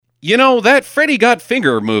You know, that Freddy Got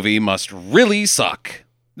Finger movie must really suck.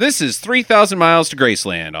 This is 3,000 Miles to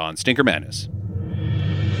Graceland on Stinker Madness. Stinker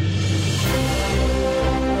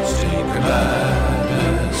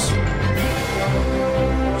Madness.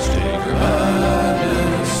 Stinker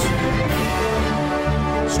Madness.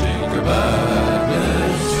 Stinker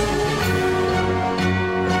Madness.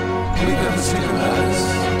 We got the Stinker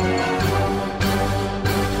Madness.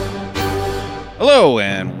 Hello,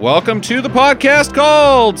 and welcome to the podcast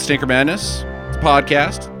called Stinker Madness. It's a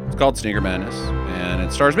podcast. It's called Stinker Madness, and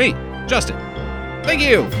it stars me, Justin. Thank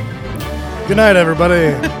you. Good night,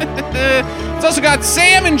 everybody. It's also got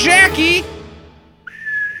Sam and Jackie.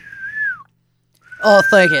 Oh,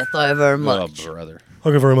 thank you very much. Oh, brother.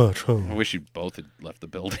 Thank you very much. Oh. I wish you both had left the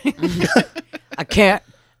building. I can't.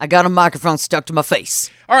 I got a microphone stuck to my face.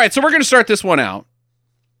 All right, so we're going to start this one out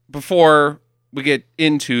before we get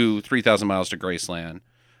into 3,000 Miles to Graceland.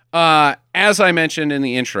 As I mentioned in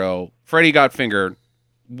the intro, Freddy Got Fingered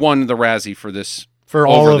won the Razzie for this. For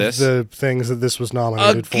all of this. the things that this was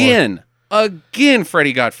nominated Again,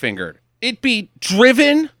 Freddy Got Fingered. It beat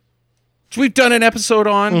Driven, which we've done an episode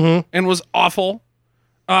on and was awful.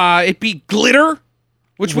 It beat Glitter,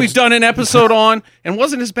 which we've done an episode on and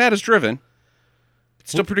wasn't as bad as Driven.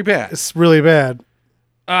 It's still pretty bad. It's really bad.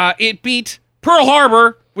 It beat Pearl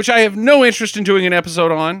Harbor, which I have no interest in doing an episode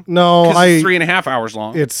on. No, it's 3.5 hours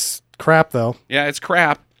long. It's crap, though. Yeah, it's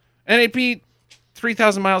crap. And it beat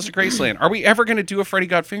 3,000 Miles to Graceland. Are we ever going to do a Freddy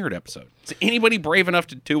Got Fingered episode? Is anybody brave enough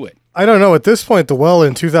to do it? I don't know. At this point, the well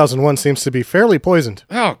in 2001 seems to be fairly poisoned.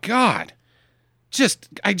 Oh, God.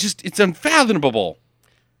 It's unfathomable.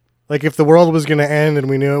 Like, if the world was going to end and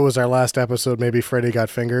we knew it was our last episode, maybe Freddy got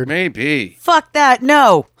fingered. Maybe. Fuck that.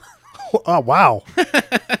 No. Oh, wow.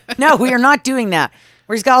 No, we are not doing that.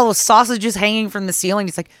 Where he's got all those sausages hanging from the ceiling.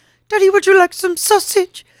 He's like, Daddy, would you like some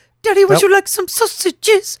sausage? Daddy, would you like some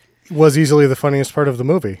sausages? Was easily the funniest part of the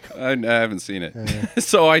movie. I haven't seen it.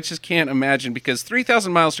 So I just can't imagine, because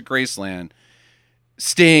 3,000 Miles to Graceland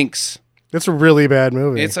stinks. It's a really bad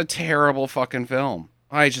movie. It's a terrible fucking film.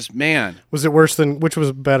 Was it worse than, which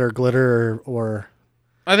was better, Glitter or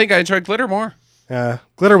I think I enjoyed Glitter more. Yeah,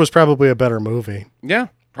 Glitter was probably a better movie. Yeah,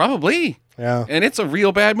 probably. Yeah. And it's a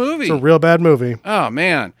real bad movie. It's a real bad movie. Oh,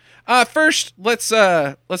 man. First, let's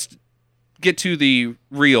get to the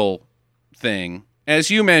real thing. As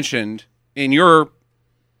you mentioned in your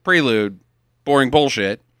prelude, boring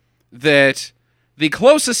bullshit, that the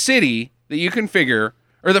closest city that you can figure,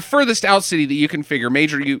 or the furthest out city that you can figure,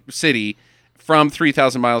 city from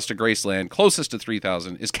 3,000 Miles to Graceland, closest to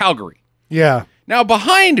 3,000, is Calgary. Yeah. Now,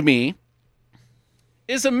 behind me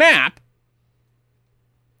is a map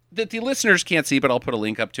that the listeners can't see, but I'll put a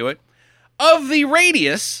link up to it, of the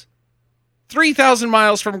radius 3,000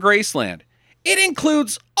 miles from Graceland. It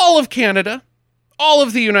includes all of Canada, all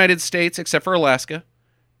of the United States, except for Alaska,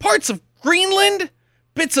 parts of Greenland,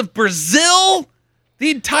 bits of Brazil,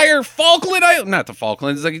 the entire Falkland Island, not the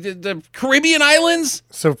Falklands, like the Caribbean Islands.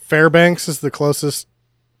 So Fairbanks is the closest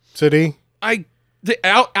city?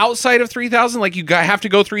 Outside of 3,000, like you have to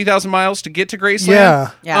go 3,000 miles to get to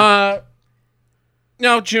Graceland? Yeah.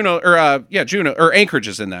 No, Juneau, or Anchorage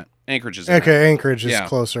is in that. Anchorage is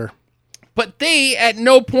closer. But they, at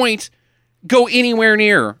no point, go anywhere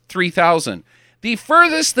near 3,000. The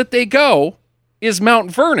furthest that they go is Mount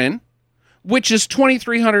Vernon, which is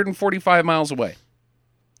 2,345 miles away.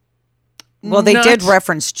 Well, they did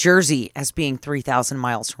reference Jersey as being 3,000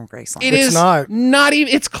 miles from Graceland. It's not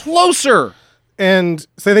even, it's closer. And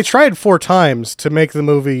so they tried 4 times to make the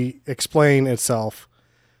movie explain itself.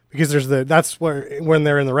 Because that's when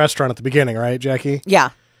they're in the restaurant at the beginning, right, Jackie? Yeah.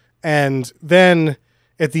 And then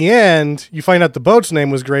at the end, you find out the boat's name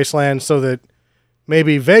was Graceland, so that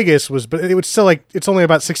maybe Vegas was, but it was still like, it's only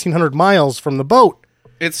about 1,600 miles from the boat.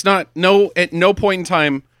 It's not, at no point in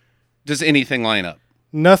time does anything line up.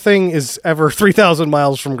 Nothing is ever 3,000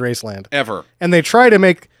 miles from Graceland. Ever. And they try to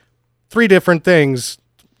make 3 different things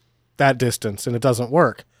that distance, and it doesn't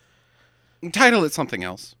work. Title it something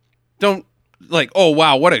else. Don't, like, oh,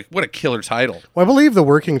 wow, what a killer title. Well, I believe the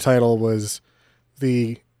working title was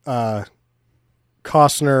the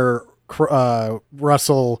Costner,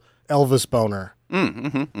 Russell, Elvis Boner. Yeah,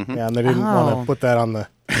 and they didn't want to put that on the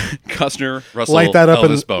Costner, Russell,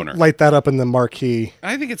 Elvis Boner. Light that up in the marquee.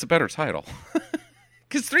 I think it's a better title.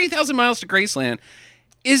 Because 3,000 Miles to Graceland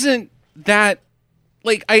isn't that,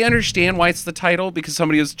 like, I understand why it's the title, because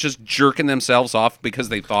somebody was just jerking themselves off because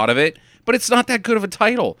they thought of it, but it's not that good of a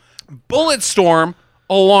title. Bulletstorm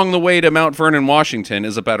Along the Way to Mount Vernon, Washington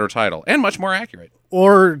is a better title and much more accurate.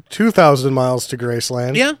 Or 2,000 Miles to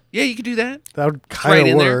Graceland. Yeah, you could do that. That would kind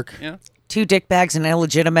of work. There. Yeah. 2 dickbags, an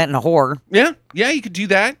illegitimate, and a whore. Yeah, you could do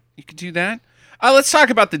that. You could do that. Let's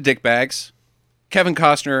talk about the dick bags. Kevin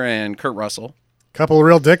Costner and Kurt Russell. Couple of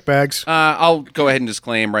real dick bags. I'll go ahead and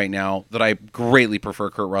disclaim right now that I greatly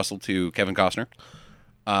prefer Kurt Russell to Kevin Costner.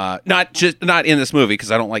 Not in this movie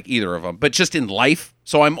because I don't like either of them, but just in life.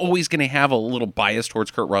 So I'm always going to have a little bias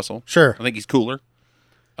towards Kurt Russell. Sure. I think he's cooler.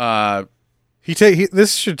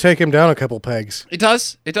 This should take him down a couple pegs. It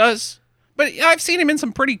does. But I've seen him in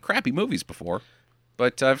some pretty crappy movies before.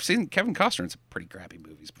 But I've seen Kevin Costner in some pretty crappy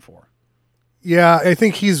movies before. Yeah, I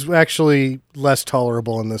think he's actually less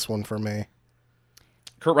tolerable in this one for me.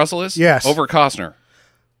 Kurt Russell is? Yes. Over Costner.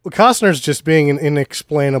 Well, Costner's just being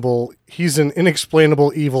he's an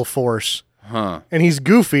inexplainable evil force. Huh. And he's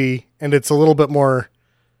goofy, and it's a little bit more,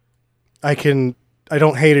 I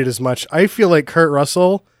don't hate it as much. I feel like Kurt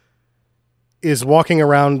Russell is walking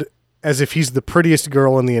around as if he's the prettiest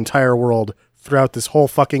girl in the entire world throughout this whole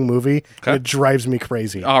fucking movie. Okay. And it drives me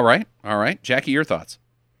crazy. All right. Jackie, your thoughts?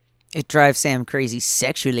 It drives Sam crazy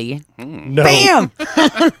sexually. No. Bam!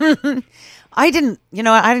 I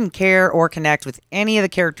didn't care or connect with any of the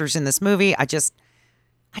characters in this movie. I just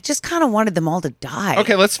kind of wanted them all to die.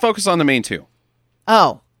 Okay, let's focus on the main two.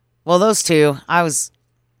 Oh, well, those two,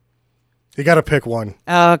 You got to pick one.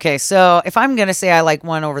 okay, so if I'm going to say I like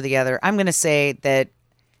one over the other, I'm going to say that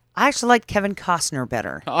I actually like Kevin Costner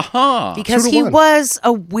better. Aha. Because 2 to he 1. was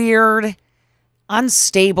a weird,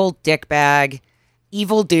 unstable dickbag,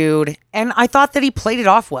 evil dude, and I thought that he played it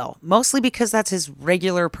off well, mostly because that's his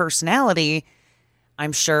regular personality,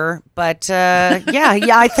 I'm sure. But yeah,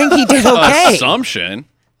 I think he did okay. Assumption.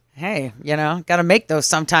 Hey, got to make those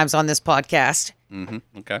sometimes on this podcast.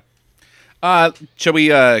 Okay. Shall we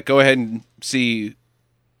go ahead and see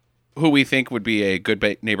who we think would be a good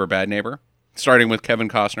neighbor, bad neighbor? Starting with Kevin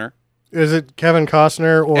Costner. Is it Kevin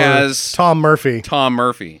Costner or As Tom Murphy? Tom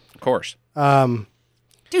Murphy, of course.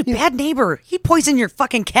 Dude, bad neighbor. He'd poison your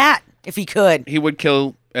fucking cat if he could. He would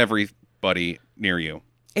kill everybody near you.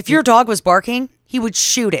 If your dog was barking, he would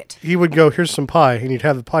shoot it. He would go, here's some pie, and you'd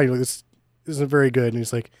have the pie. You're like, this isn't very good. And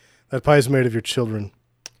he's like, that pie is made of your children.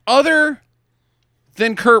 Other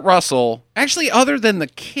than Kurt Russell, actually other than the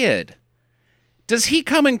kid, does he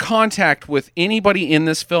come in contact with anybody in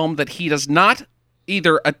this film that he does not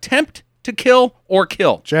either attempt to kill or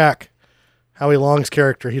kill? Jack, Howie Long's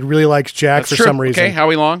character. He really likes Jack for some reason. Okay,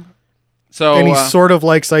 Howie Long. So, and he sort of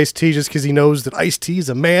likes Ice-T just because he knows that Ice-T is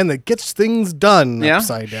a man that gets things done Yeah,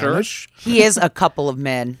 upside sure. downish. He is a couple of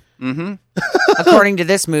men. Mm-hmm. According to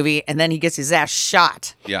this movie, and then he gets his ass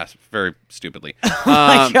shot. yes, very stupidly. Oh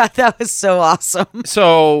my God, that was so awesome.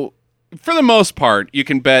 So, for the most part, you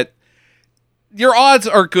can bet your odds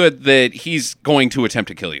are good that he's going to attempt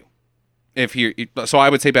to kill you. So I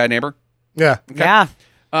would say bad neighbor. Yeah. Yeah.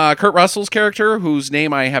 Kurt Russell's character, whose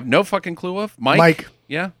name I have no fucking clue of, Mike.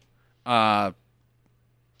 Yeah.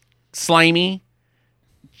 Slimy,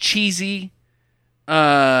 cheesy,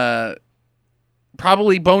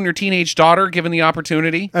 probably bone your teenage daughter given the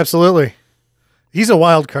opportunity. Absolutely. He's a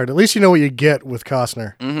wild card. At least you know what you get with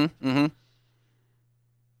Costner. Mm-hmm.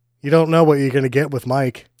 You don't know what you're going to get with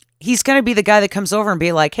Mike. He's going to be the guy that comes over and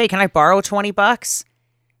be like, hey, can I borrow $20?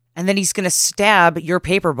 And then he's going to stab your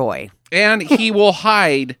paper boy. And he will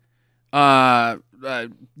hide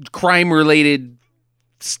crime-related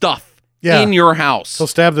stuff in your house. He'll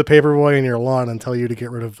stab the paperboy in your lawn and tell you to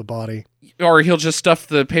get rid of the body. Or he'll just stuff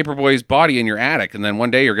the paperboy's body in your attic, and then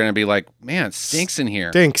one day you're going to be like, man, it stinks in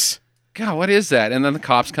here. Stinks. God, what is that? And then the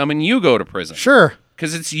cops come and you go to prison. Sure.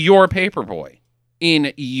 Because it's your paperboy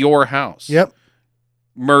in your house. Yep.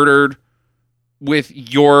 Murdered with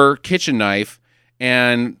your kitchen knife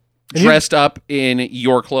and dressed up in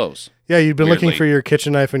your clothes. Yeah, you've been looking Weirdly. for your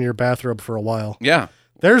kitchen knife and your bathrobe for a while. Yeah.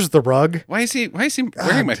 There's the rug. Why is he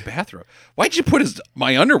wearing my bathrobe? Why'd you put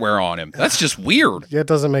my underwear on him? That's just weird. Yeah, it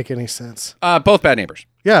doesn't make any sense. Both bad neighbors.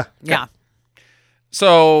 Yeah. Yeah.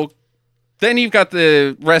 So then you've got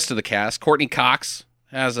the rest of the cast. Courtney Cox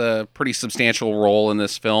has a pretty substantial role in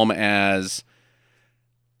this film as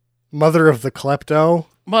Mother of the klepto.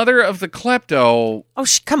 mother of the klepto. Oh,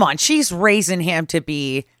 come on. She's raising him to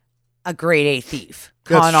be a grade A thief,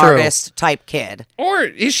 That's con true. artist type kid. Or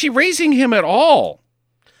is she raising him at all?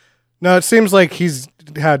 No, it seems like he's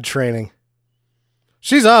had training.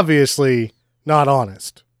 She's obviously not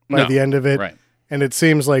honest by No, the end of it. right. And it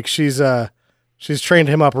seems like she's trained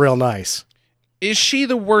him up real nice. Is she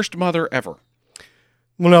the worst mother ever?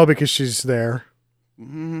 Well, no, because she's there.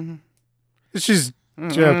 Mm-hmm. She's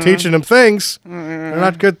teaching him things. They're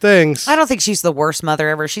not good things. I don't think she's the worst mother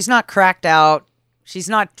ever. She's not cracked out. She's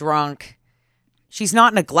not drunk. She's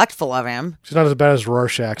not neglectful of him. She's not as bad as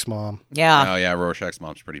Rorschach's mom. Yeah. Oh yeah, Rorschach's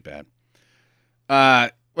mom's pretty bad.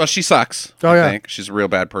 Well, she sucks. Oh, I yeah. think. She's a real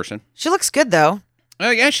bad person. She looks good though. Oh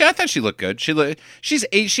yeah, I thought she looked good.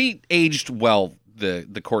 She aged well.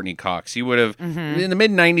 The Courtney Cox. You would have in the mid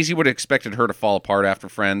 '90s. You would have expected her to fall apart after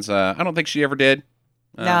Friends. I don't think she ever did.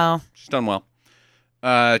 No. She's done well.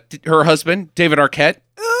 Her husband, David Arquette,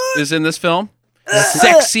 is in this film.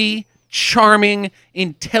 Sexy, charming,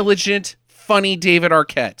 intelligent, funny David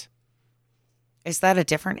Arquette. Is that a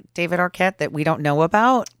different David Arquette that we don't know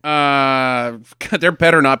about? There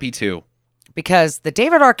better not be two. Because the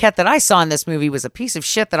David Arquette that I saw in this movie was a piece of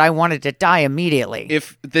shit that I wanted to die immediately.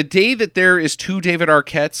 If the day that there is two David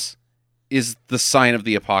Arquettes is the sign of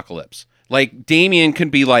the apocalypse. Like, Damien can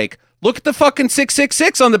be like, look at the fucking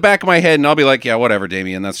 666 on the back of my head, and I'll be like, yeah, whatever,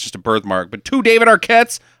 Damien, that's just a birthmark. But two David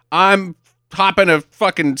Arquettes, I'm hopping a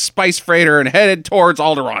fucking spice freighter and headed towards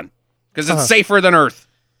Alderaan. Because it's safer than Earth.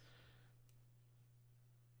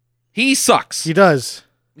 He sucks. He does.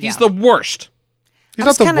 He's the worst. He's I not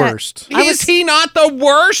was the kinda- worst. Is he not the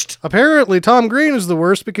worst? Apparently, Tom Green is the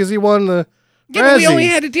worst because he won the Yeah, but we Razzie only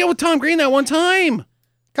had to deal with Tom Green that one time.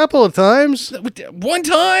 couple of times. One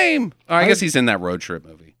time. Oh, I guess he's in that road trip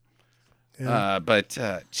movie. Yeah. But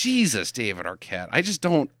Jesus, David Arquette. I just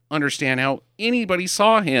don't understand how anybody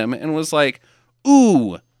saw him and was like,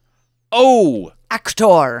 ooh, oh,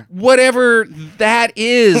 Actor. whatever that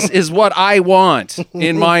is what I want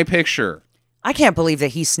in my picture. I can't believe that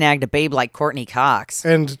he snagged a babe like Courtney Cox.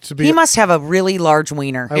 And to be He must have a really large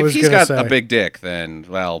wiener. I If was he's gonna got say, a big dick, then,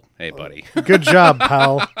 well, hey, buddy. good job,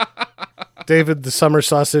 pal. David the Summer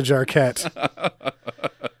Sausage Arquette.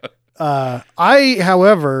 I,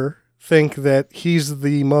 however, think that he's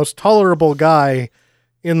the most tolerable guy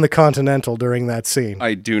in the Continental during that scene.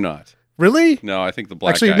 I do not. Really? No, I think the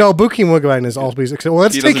black Actually, guy. no, Buki Mugline is always. Well,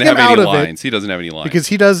 let's He take doesn't him have out any of it lines. He doesn't have any lines. because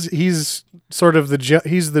he does. He's sort of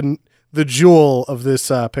he's the jewel of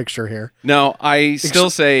this picture here. No, I still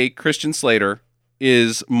say Christian Slater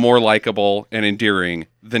is more likable and endearing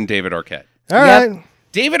than David Arquette. All right. Yep.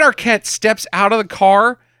 David Arquette steps out of the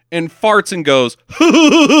car and farts and goes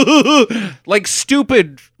like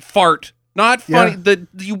stupid fart, not funny.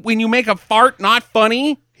 When you make a fart not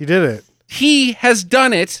funny, He did it. he has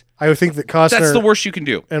done it. I would think that Costner That's the worst you can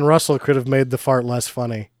do. and Russell could have made the fart less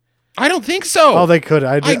funny. I don't think so. Oh, they could.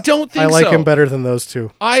 I don't think I like so. him better than those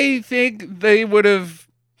two. I think they would have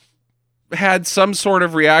had some sort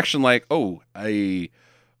of reaction like, oh, I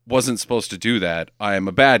wasn't supposed to do that. I am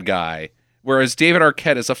a bad guy. Whereas David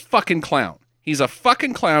Arquette is a fucking clown. He's a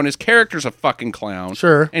fucking clown. His character's a fucking clown.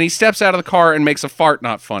 Sure. And he steps out of the car and makes a fart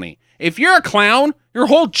not funny. If you're a clown, your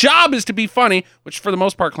whole job is to be funny, which for the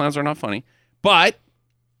most part, clowns are not funny. But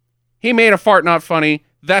he made a fart not funny.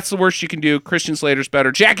 That's the worst you can do. Christian Slater's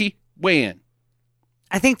better. Jackie, weigh in.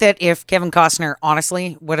 I think that if Kevin Costner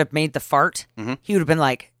honestly would have made the fart, Mhm. he would have been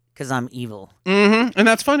like, because I'm evil. Mm-hmm. And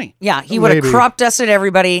that's funny. Yeah, he would have Maybe. crop dusted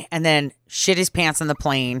everybody and then shit his pants in the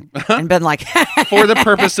plane and been like, For the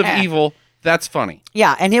purpose of evil, that's funny.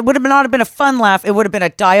 yeah, and it would have not have been a fun laugh. It would have been a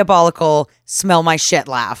diabolical smell my shit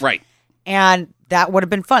laugh. Right. And that would have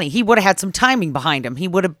been funny. He would have had some timing behind him. He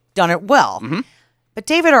would have done it well. Mhm. But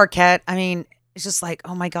David Arquette, I mean, it's just like,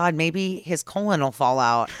 oh my God, maybe his colon will fall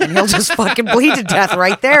out and he'll just fucking bleed to death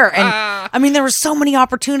right there. And I mean, there were so many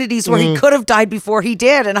opportunities where he could have died before he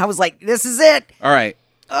did. And I was like, this is it. All right.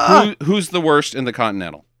 Who's the worst in the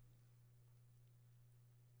Continental?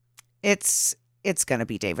 It's going to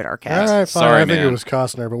be David Arquette. All right, fine. Sorry, I think man. it was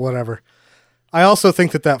Costner, but whatever. I also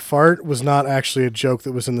think that fart was not actually a joke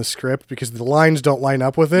that was in the script because the lines don't line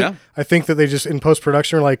up with it. No. I think that they just in post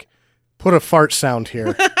production were like, put a fart sound here.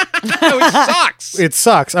 Which sucks. It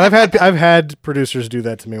sucks. And I've had producers do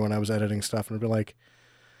that to me when I was editing stuff and be like,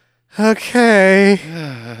 okay,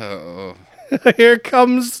 Oh. here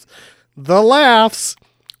comes the laughs.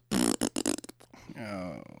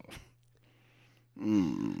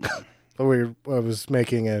 I was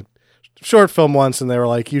making a short film once and they were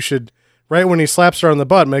like, you should, right when he slaps her on the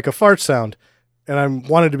butt, make a fart sound. And I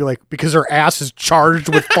wanted to be like, because her ass is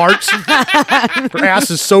charged with farts. Her ass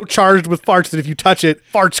is so charged with farts that if you touch it,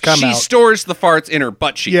 farts come She out. stores the farts in her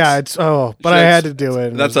butt cheeks. Yeah, but I had to do it.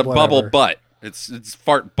 and That's it a was bubble whatever. butt. It's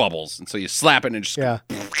fart bubbles, and so you slap it and it just Yeah.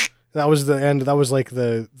 That was the end. That was like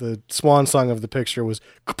the swan song of the picture was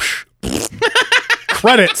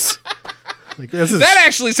credits. Like, this is, that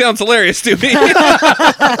actually sounds hilarious to me.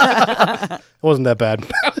 it wasn't that bad.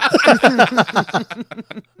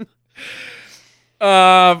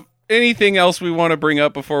 Anything else we want to bring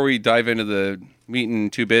up before we dive into the meat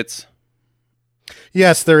and two bits?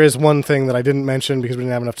 Yes, there is one thing that I didn't mention because we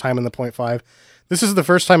didn't have enough time in the point 5. This is the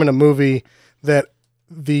first time in a movie that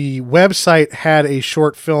the website had a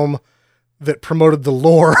short film that promoted the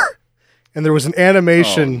lore and there was an Oh,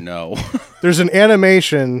 animation. no. There's an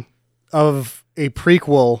animation of a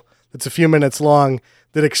prequel that's a few minutes long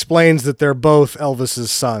that explains that they're both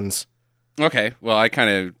Elvis's sons. Okay. Well, I kind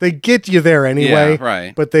of. They get you there anyway. Yeah,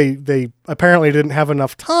 right. But they apparently didn't have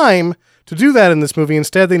enough time to do that in this movie.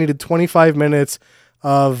 Instead, they needed 25 minutes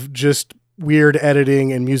of just weird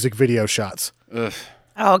editing and music video shots. Ugh.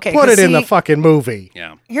 Oh, okay. Put 'cause it in the see, fucking movie.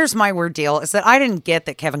 Yeah. Here's my weird deal: is that I didn't get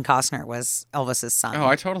that Kevin Costner was Elvis's son. Oh,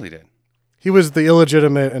 I totally did. He was the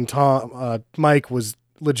illegitimate, and Mike was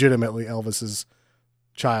legitimately Elvis's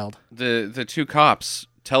child. The two cops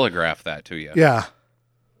telegraphed that to you. Yeah.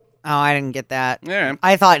 Oh, I didn't get that. Yeah.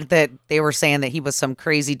 I thought that they were saying that he was some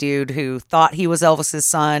crazy dude who thought he was Elvis's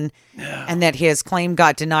son and that his claim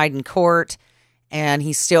got denied in court. And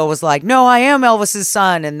he still was like, no, I am Elvis's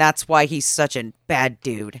son. And that's why he's such a bad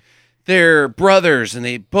dude. They're brothers and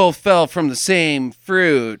they both fell from the same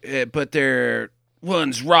fruit, but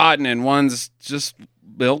one's rotten and one's just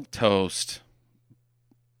milk toast.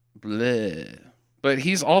 Bleh. But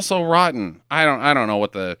he's also rotten. I don't know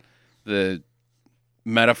what the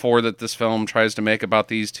metaphor that this film tries to make about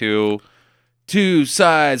these two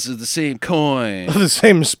sides of the same coin. The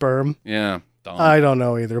same sperm. Yeah. Dumb. I don't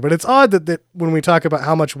know either. But it's odd that when we talk about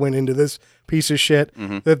how much went into this piece of shit,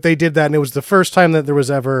 that they did that. And it was the first time that there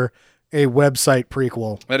was ever a website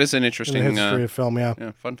prequel That is an in interesting the history of film. Yeah.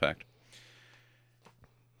 yeah, fun fact.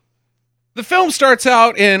 The film starts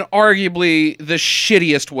out in arguably the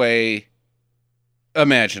shittiest way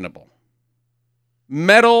imaginable.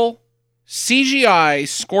 Metal CGI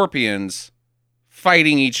scorpions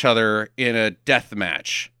fighting each other in a death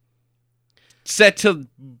match. Set to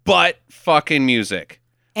butt fucking music.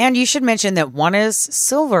 And you should mention that one is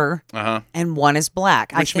silver Uh-huh. and one is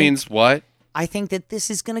black. Which means what? I think that this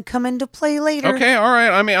is going to come into play later. Okay, all right.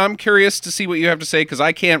 I mean, I'm curious to see what you have to say because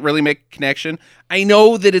I can't really make a connection. I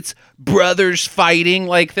know that it's brothers fighting,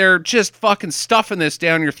 like they're just fucking stuffing this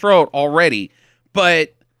down your throat already.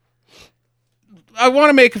 But I want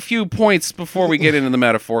to make a few points before we get into the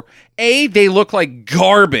metaphor. A, they look like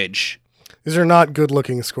garbage. These are not good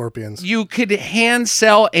looking scorpions. You could hand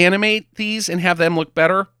cell animate these and have them look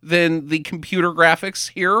better than the computer graphics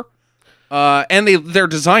here. And their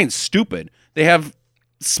design's stupid. They have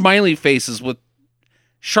smiley faces with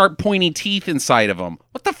sharp, pointy teeth inside of them.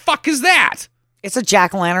 What the fuck is that? It's a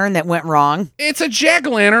jack-o'-lantern that went wrong. It's a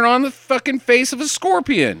jack-o'-lantern on the fucking face of a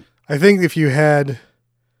scorpion. I think if you had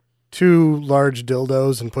two large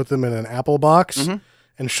dildos and put them in an apple box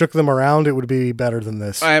and shook them around, it would be better than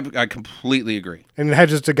this. I completely agree. And it had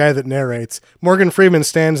just a guy that narrates. Morgan Freeman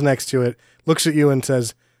stands next to it, looks at you and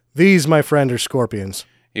says, "These, my friend, are scorpions."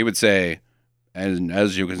 He would say, and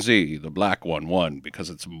as you can see, the black one won because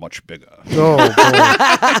it's much bigger. Oh,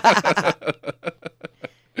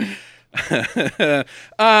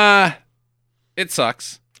 boy. It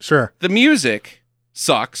sucks. Sure. The music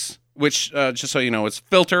sucks, which, just so you know, it's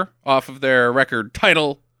Filter off of their record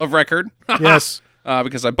title of record. Yes.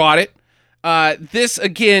 Because I bought it. This,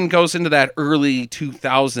 again, goes into that early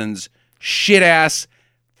 2000s shit-ass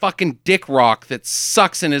fucking dick rock that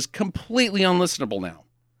sucks and is completely unlistenable now.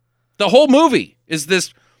 The whole movie is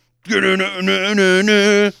this, we're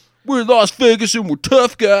Las Vegas and we're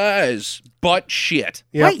tough guys, but shit.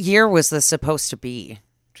 Yep. What year was this supposed to be?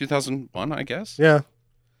 2001, I guess. Yeah.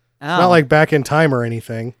 Oh, Not like Back in Time or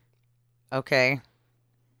anything. okay.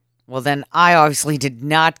 Well, then I obviously did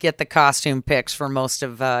not get the costume picks for most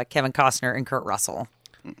of Kevin Costner and Kurt Russell.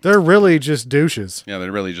 They're really just douches. Yeah,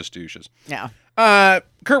 they're really just douches. Yeah.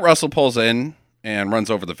 Kurt Russell pulls in and runs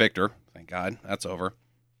over the victor. Thank God, that's over.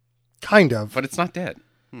 Kind of. But it's not dead.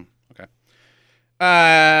 Okay.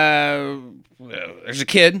 There's a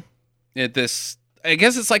kid at this, I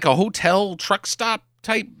guess it's like a hotel truck stop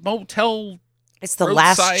type motel, It's the Roadside.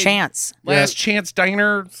 last chance. last chance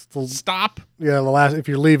diner the- stop. Yeah, if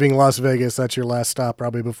you're leaving Las Vegas, that's your last stop,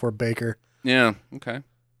 probably before Baker. Yeah, okay.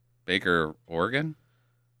 Baker, Oregon?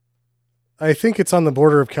 I think it's on the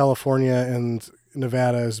border of California and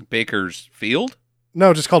Nevada. Baker's Field?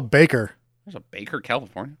 No, just called Baker. There's a Baker,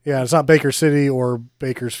 California. Yeah, it's not Baker City or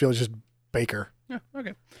Bakersfield. It's just Baker. Yeah,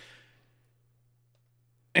 okay.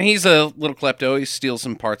 And he's a little klepto. He steals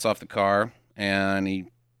some parts off the car, and he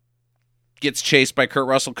gets chased by Kurt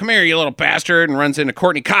Russell. Come here, you little bastard, and runs into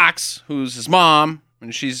Courtney Cox, who's his mom,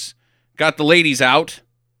 and she's got the ladies out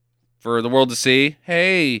for the world to see.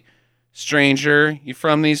 Hey, stranger, you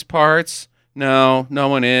from these parts? No, no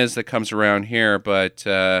one is that comes around here, but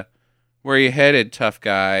where are you headed, tough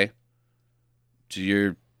guy? To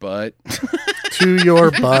your butt. To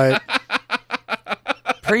your butt.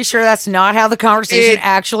 Pretty sure that's not how the conversation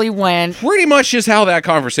actually went. Pretty much is how that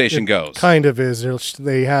conversation goes. Kind of is.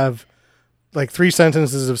 They have like 3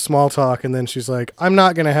 sentences of small talk, and then she's like, I'm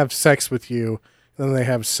not going to have sex with you. And then they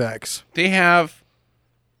have sex. I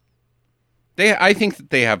think that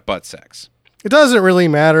they have butt sex. It doesn't really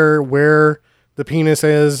matter where the penis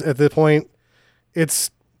is at the point.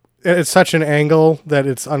 It's such an angle that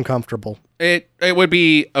it's uncomfortable. It would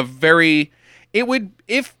be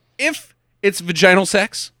if it's vaginal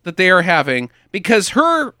sex that they are having, because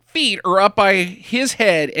her feet are up by his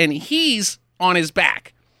head and he's on his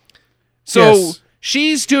back. So Yes.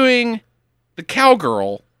 she's doing the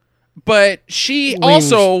cowgirl, but she Leans.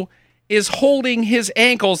 also is holding his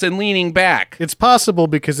ankles and leaning back. It's possible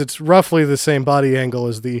because it's roughly the same body angle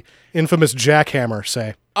as the infamous jackhammer,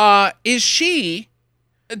 say. Is she,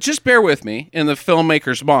 just bear with me, in the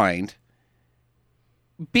filmmaker's mind,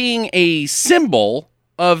 being a symbol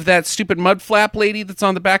of that stupid mud flap lady that's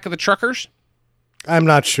on the back of the truckers? I'm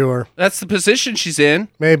not sure. That's the position she's in,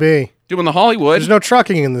 Maybe. doing the Hollywood. There's no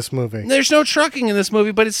trucking in this movie. There's no trucking in this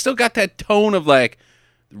movie, but it's still got that tone of like,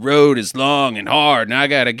 the road is long and hard, and I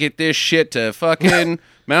gotta get this shit to fucking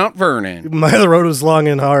Mount Vernon. The road is long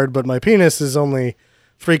and hard, but my penis is only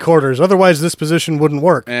 3/4. Otherwise, this position wouldn't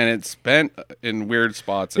work. And it's bent in weird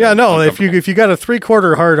spots. Yeah, and no. If uncomfortable. you got a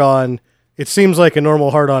 3/4 hard on, it seems like a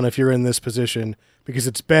normal hard on if you're in this position because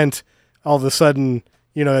it's bent. All of a sudden,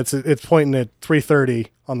 it's pointing at 3:30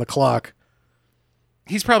 on the clock.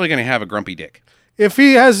 He's probably gonna have a grumpy dick. If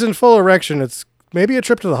he has in full erection, it's maybe a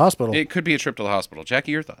trip to the hospital. It could be a trip to the hospital.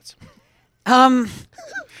 Jackie, your thoughts? Um,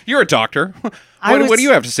 You're a doctor. I What was- do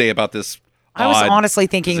you have to say about this? I was odd honestly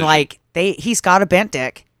thinking position? like he's got a bent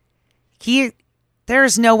dick.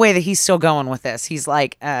 There's no way that he's still going with this. He's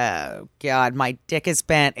like, oh God, my dick is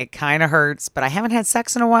bent. It kind of hurts, but I haven't had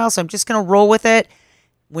sex in a while, so I'm just gonna roll with it.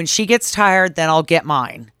 When she gets tired, then I'll get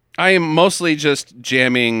mine. I am mostly just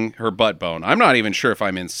jamming her butt bone. I'm not even sure if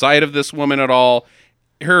I'm inside of this woman at all.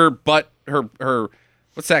 Her butt, her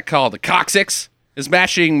what's that called? The coccyx is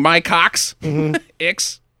matching my cocks.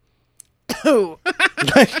 Ix.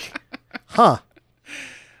 Huh.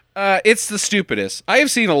 It's the stupidest. I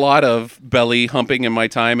have seen a lot of belly humping in my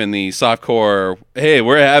time in the softcore, hey,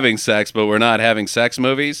 we're having sex, but we're not having sex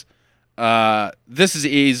movies. This is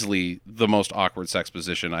easily the most awkward sex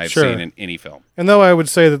position I've Sure. seen in any film. And though I would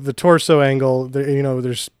say that the torso angle,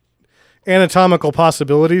 there's anatomical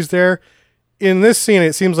possibilities there. In this scene,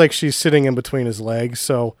 it seems like she's sitting in between his legs.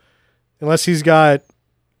 So unless he's got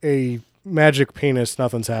a magic penis,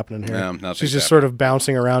 nothing's happening here. No, nothing's she's just happening. sort of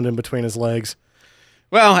bouncing around in between his legs.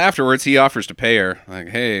 Well, afterwards, he offers to pay her. Like,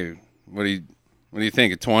 hey, what do you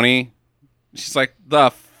think? At 20? She's like,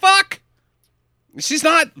 the fuck? She's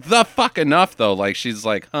not the fuck enough, though. Like, she's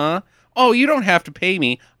like, huh? Oh, you don't have to pay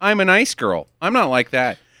me. I'm a nice girl. I'm not like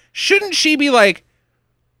that. Shouldn't she be like,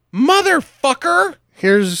 motherfucker?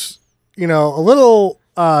 Here's, a little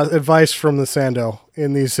advice from the Sando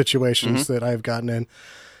in these situations that I've gotten in.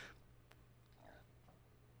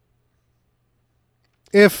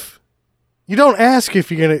 If you don't ask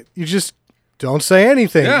if you just don't say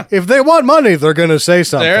anything. Yeah. If they want money, they're going to say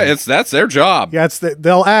something. That's their job. Yeah,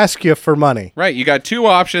 they'll ask you for money. Right. You got two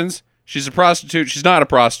options. She's a prostitute. She's not a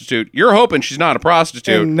prostitute. You're hoping she's not a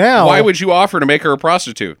prostitute. And now- why would you offer to make her a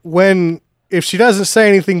prostitute? If she doesn't say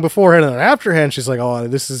anything beforehand and afterhand, she's like, "Oh,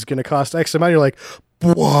 this is going to cost X amount." You're like,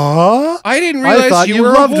 "What?" I didn't realize thought you you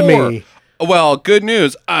were loved a whore. me. Well, good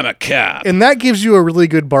news. I'm a cop. And that gives you a really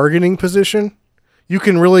good bargaining position. You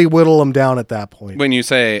can really whittle them down at that point. When you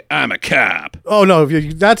say, I'm a cop. Oh no,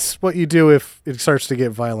 that's what you do if it starts to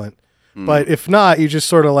get violent. Hmm. But if not, you just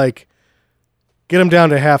sort of like get them down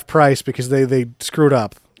to half price because they screwed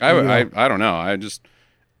up. I don't know.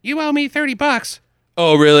 You owe me $30.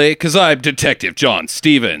 Oh, really? Because I'm Detective John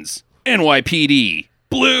Stevens, NYPD,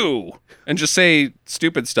 blue. And just say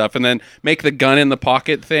stupid stuff and then make the gun in the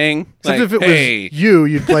pocket thing. Except Like, if it hey, was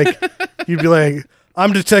you'd be like,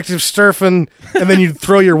 I'm Detective Sturfin, and then you'd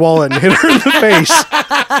throw your wallet and hit her in the face.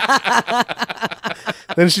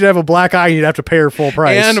 Then she'd have a black eye and you'd have to pay her full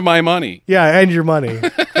price. and my money. Yeah, and your money.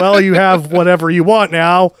 Well, you have whatever you want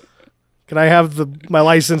now. Can I have my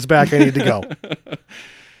license back? I need to go.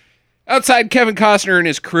 Outside, Kevin Costner and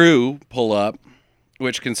his crew pull up,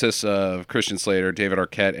 which consists of Christian Slater, David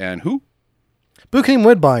Arquette, and who? Bokeem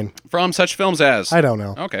Woodbine. From such films as? I don't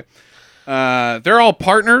know. Okay. They're all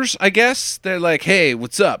partners, I guess. They're like, hey,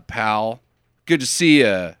 what's up, pal? Good to see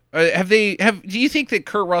you. Do you think that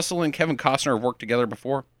Kurt Russell and Kevin Costner have worked together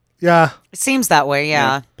before? Yeah, It seems that way,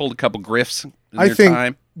 yeah. Pulled a couple griffs in I their think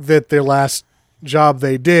time. that their last job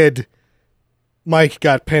they did, Mike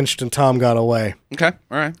got pinched and Tom got away. Okay,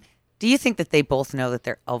 all right. Do you think that they both know that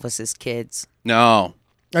they're Elvis's kids? No,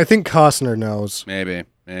 I think Costner knows. maybe.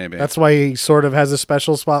 Maybe. That's why he sort of has a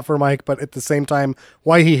special spot for Mike, but at the same time,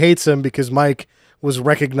 why he hates him because Mike was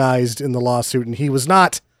recognized in the lawsuit and he was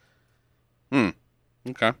not.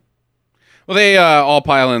 Okay. Well, they all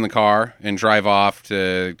pile in the car and drive off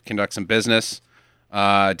to conduct some business.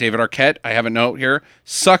 David Arquette, I have a note here,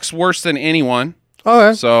 sucks worse than anyone.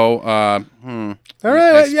 Okay. So, All I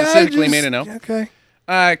right. specifically made a note. Okay.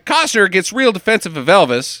 Costner gets real defensive of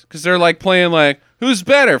Elvis because they're like playing like, who's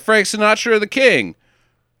better, Frank Sinatra or the King?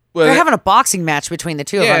 Well, They're having a boxing match between the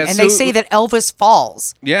two of Yeah, them, and so- they say that Elvis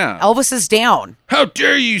falls. yeah. Elvis is down. How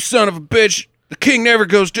dare you, son of a bitch? The king never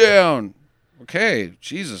goes down. Okay,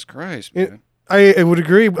 Jesus Christ, man. I would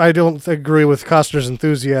agree. I don't agree with Costner's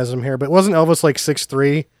enthusiasm here, but wasn't Elvis like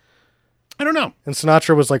 6'3", I don't know. and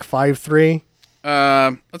Sinatra was like 5'3"?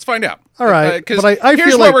 Let's find out. All right, 'cause but I here's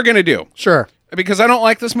feel what like- we're gonna do. Sure. Because I don't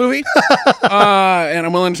like this movie, and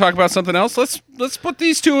I'm willing to talk about something else. Let's put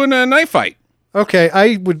these two in a knife fight. Okay,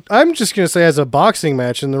 I'm just gonna say as a boxing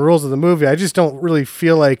match in the rules of the movie, I just don't really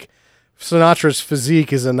feel like Sinatra's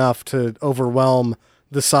physique is enough to overwhelm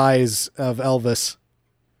the size of Elvis.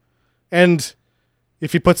 And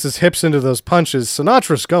if he puts his hips into those punches,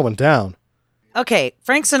 Sinatra's going down. Okay,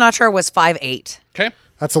 Frank Sinatra was 5'8", Okay,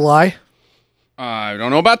 That's a lie. I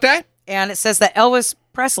don't know about that. and it says that Elvis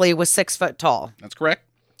Presley was 6 foot tall. That's correct.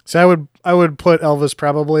 So I would put Elvis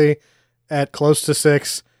probably at close to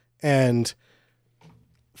 6, and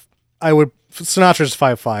Sinatra's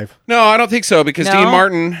 5'5". No, I don't think so because No? Dean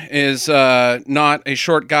Martin is not a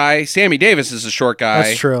short guy. Sammy Davis is a short guy.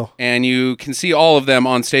 That's true. And you can see all of them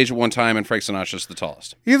on stage at one time, and Frank Sinatra's the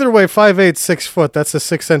tallest. Either way, 5'8", 6 foot. That's a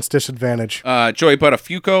 6 cents disadvantage. Joey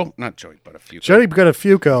Buttafuoco, not Joey Buttafuoco. Jody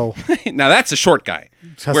Buttafuoco. Now that's a short guy.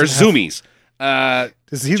 Doesn't Wears have- zoomies.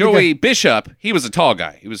 Is he the Joey guy? Bishop, he was a tall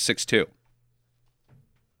guy. He was 6'2".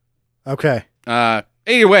 Okay.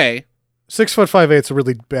 Either way, 6 foot 5'8" is a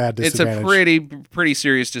really bad it's disadvantage. a pretty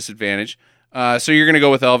serious disadvantage. So you're going to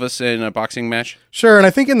go with Elvis in a boxing match? Sure, and I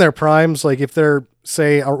think in their primes, like if they're,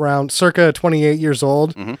 say, around circa 28 years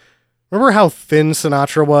old, remember how thin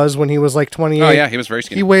Sinatra was when he was like 28? Oh, yeah, he was very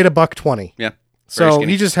skinny. He weighed $120. Yeah. Very So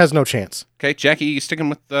skinny. he just has no chance. Okay, Jackie, you sticking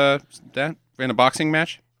with that in a boxing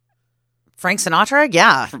match? Frank Sinatra?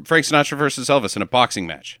 Yeah. Frank Sinatra versus Elvis in a boxing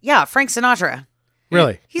match. Yeah, Frank Sinatra.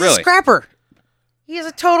 Really? He's Really? a scrapper. He is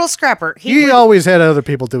a total scrapper. He would- always had other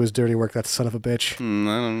people do his dirty work, that son of a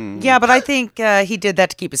bitch. Yeah, but I think he did that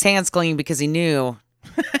to keep his hands clean because he knew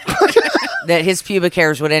that his pubic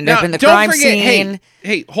hairs would end up in the don't crime forget, scene.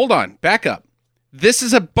 Hey, hold on. Back up. This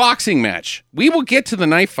is a boxing match. We will get to the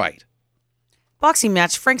knife fight. Boxing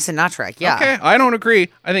match, Frank Sinatra. Yeah. Okay, I don't agree.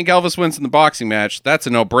 I think Elvis wins in the boxing match. That's a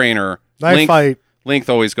no-brainer. Knife fight. Length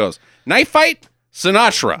always goes. Knife fight?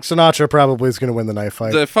 Sinatra. Sinatra probably is going to win the knife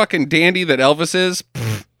fight. The fucking dandy that Elvis is?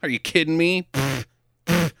 Pfft, are you kidding me?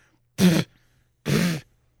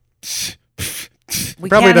 We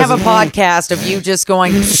Probably can't have a doesn't- podcast of you just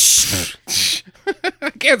going, I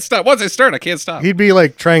can't stop. Once I start, I can't stop. He'd be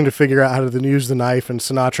like trying to figure out how to use the knife, and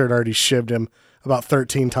Sinatra had already shivved him about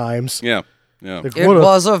 13 times. Yeah. Yeah. Like, it what a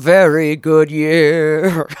was a very good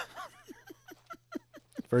year.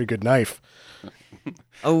 very good knife.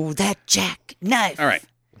 Oh, that jackknife. All right.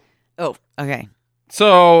 Oh, okay.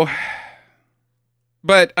 So,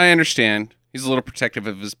 but I understand. He's a little protective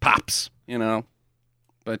of his pops, you know.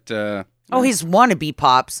 But Oh, he's wannabe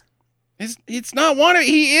pops. it's not one of,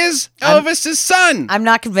 he is Elvis's son. I'm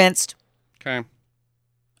not convinced. Okay.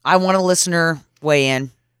 I want a listener weigh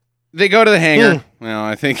in. They go to the hangar. Well,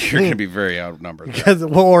 I think you're going to be very outnumbered. there.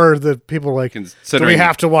 Or the people are like, do Considering we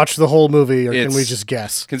have to watch the whole movie, or can It's- we just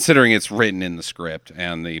guess? Considering it's written in the script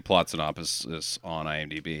and the plot synopsis on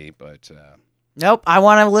IMDb, but Nope. I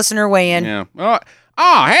want a listener weigh in. yeah.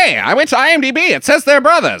 Oh, hey, I went to IMDb. It says they're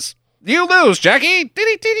brothers. You lose, Jackie.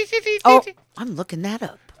 Oh, I'm looking that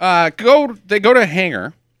up. They go to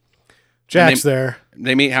hangar. Jack's they- there.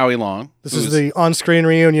 They meet Howie Long. This is the on-screen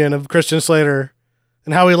reunion of Christian Slater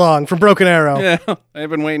and Howie Long from Broken Arrow. Yeah, I've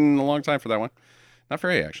been waiting a long time for that one. Not for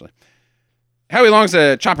A, actually. Howie Long's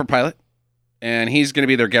a chopper pilot, and he's going to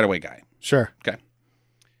be their getaway guy. Sure. Okay.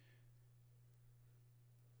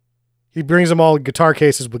 He brings them all guitar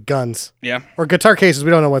cases with guns. Yeah. Or guitar cases,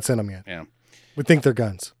 we don't know what's in them yet. Yeah. We think they're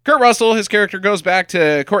guns. Kurt Russell, his character, goes back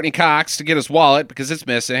to Courtney Cox to get his wallet because it's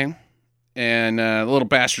missing. And the little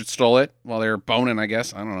bastard stole it while they were boning, I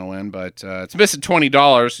guess. I don't know when, but it's missing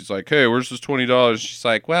 $20. He's like, hey, where's this $20? She's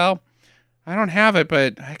like, well, I don't have it,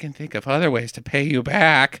 but I can think of other ways to pay you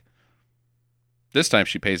back. This time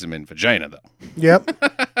she pays him in vagina, though. Yep.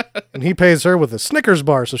 And he pays her with a Snickers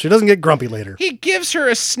bar so she doesn't get grumpy later. He gives her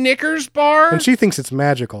a Snickers bar. And she thinks it's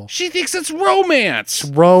magical. She thinks it's romance.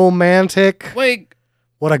 Romantic. Like,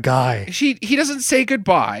 What a guy. He doesn't say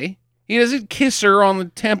goodbye. He doesn't kiss her on the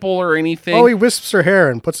temple or anything. Oh, he wisps her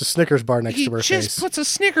hair and puts a Snickers bar next he to her just face. puts a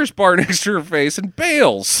Snickers bar next to her face and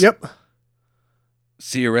bails. Yep.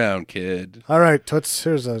 See you around, kid. All right, Toots,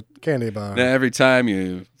 here's a candy bar. Now, every time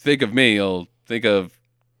you think of me, you'll think of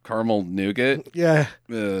caramel nougat. Yeah.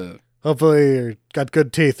 Uh, Hopefully you got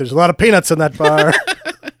good teeth. There's a lot of peanuts in that bar.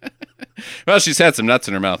 well, she's had some nuts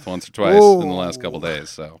in her mouth once or twice in the last Whoa. couple days,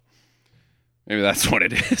 so maybe that's what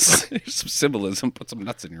it is. There's some symbolism. Put some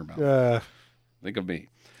nuts in your mouth. Think of me.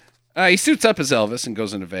 He suits up as Elvis and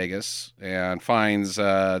goes into Vegas and finds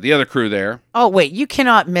the other crew there. Oh, wait, you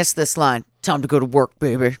cannot miss this line. Time to go to work,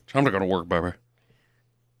 baby. Time to go to work, baby.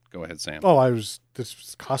 Go ahead, Sam. this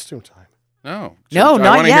was costume time. No, No, I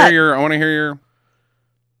not wanna yet. I want to hear your.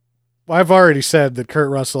 Well, I've already said that Kurt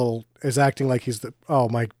Russell is acting like he's the... Oh,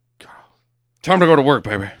 my... Time to go to work,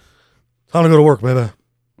 baby. Time to go to work, baby.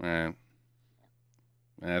 I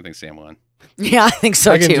think Sam won, Yeah, I think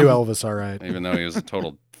so I can too. do Elvis all right. even though he was a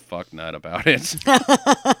total fuck nut about it.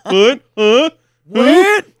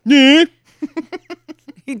 What?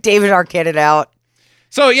 David Arquetted out.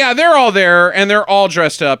 So yeah, they're all there, and they're all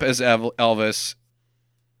dressed up as Elvis,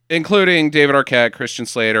 including David Arquette, Christian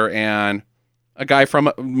Slater, and a guy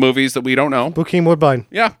from movies that we don't know. Bokeem Woodbine.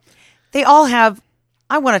 Yeah. They all have.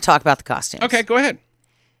 I want to talk about the costumes. Okay, go ahead.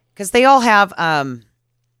 Because they all have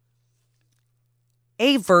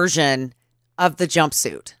a version of the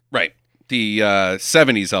jumpsuit. Right. The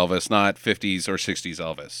 70s Elvis, not 50s or 60s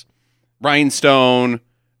Elvis. Rhinestone,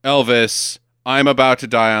 Elvis, I'm about to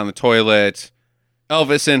die on the toilet,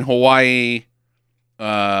 Elvis in Hawaii.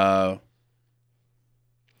 Elvis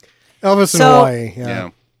in So- Hawaii. Yeah.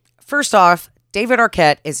 First off, David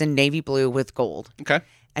Arquette is in navy blue with gold. Okay.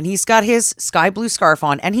 And he's got his sky blue scarf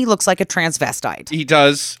on, and he looks like a transvestite. He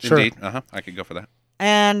does, Sure. indeed. I could go for that.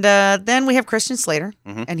 And then we have Christian Slater,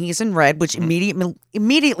 and he's in red, which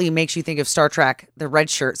immediately makes you think of Star Trek, the red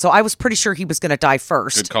shirt. So I was pretty sure he was going to die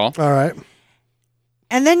first. Good call. All right.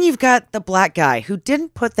 And then you've got the black guy who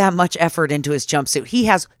didn't put that much effort into his jumpsuit. He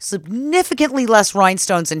has significantly less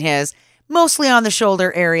rhinestones in his, mostly on the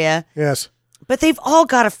shoulder area, Yes. but they've all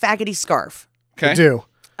got a faggoty scarf. Okay. I do.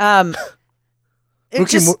 It Bokeem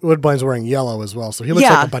just, Woodbine's wearing yellow as well, so he looks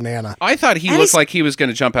Yeah. like a banana. I thought he And looked he's- like he was going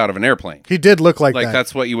to jump out of an airplane. He did look like Like that.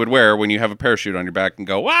 that's what you would wear when you have a parachute on your back and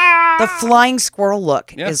go, "Wah!" the flying squirrel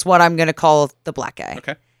look Yeah. is what I'm going to call the black guy.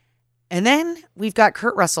 Okay. And then we've got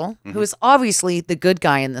Kurt Russell, who is obviously the good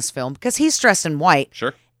guy in this film because he's dressed in white.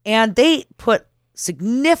 Sure. And they put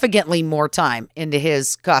significantly more time into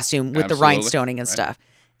his costume with Absolutely. the rhinestoning and Right. stuff.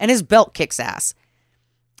 And his belt kicks ass.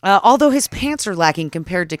 Although his pants are lacking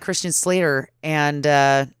compared to Christian Slater and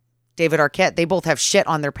David Arquette, they both have shit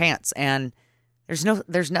on their pants. And there's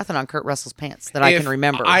nothing on Kurt Russell's pants that I If can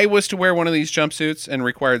remember. I was to wear one of these jumpsuits and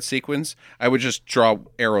required sequins, I would just draw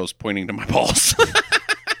arrows pointing to my balls.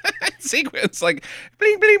 Sequins, like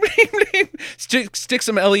bling, bling, bling, bling. Stick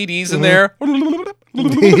some LEDs in there.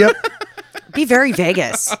 Yep. Be very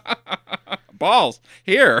Vegas. Balls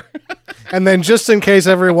here. And then just in case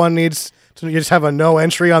everyone needs to, you just have a no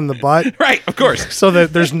entry on the butt Right, of course. so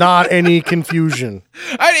that there's not any confusion.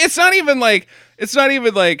 It's not even like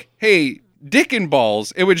hey, dick and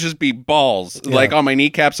balls. It would just be balls. Like on my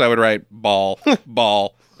kneecaps, I would write ball,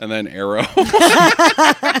 ball, and then arrow.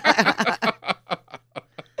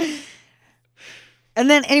 And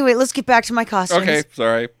then, anyway, let's get back to my costumes. Okay,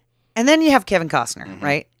 sorry. And then you have Kevin Costner,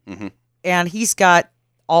 right? Mm-hmm. And he's got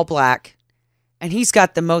all black, and he's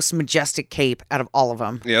got the most majestic cape out of all of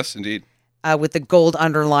them, Yes, indeed. with the gold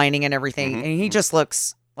underlining and everything. Mm-hmm. And he just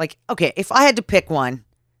looks like, okay, if I had to pick one,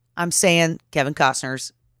 I'm saying Kevin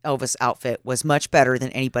Costner's Elvis outfit was much better than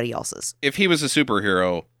anybody else's. If he was a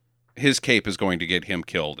superhero, his cape is going to get him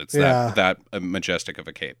killed. It's Yeah. that majestic of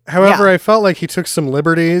a cape. However, Yeah. I felt like he took some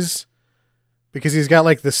liberties because he's got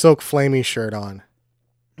like the silk flamey shirt on.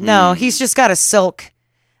 No, he's just got a silk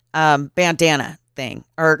bandana thing.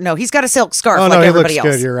 Or no, he's got a silk scarf Oh like no, he looks everybody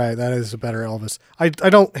else. good. You're right. That is a better Elvis. I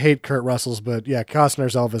don't hate Kurt Russell's, but yeah,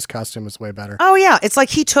 Costner's Elvis costume is way better. Oh yeah, it's like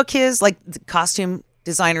he took his the costume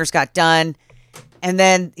designers got done, and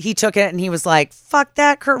then he took it and he was like, "Fuck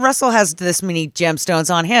that! Kurt Russell has this many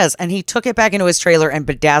gemstones on his," and he took it back into his trailer and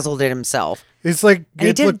bedazzled it himself, It's like and he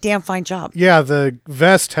it did a look- damn fine job. yeah, the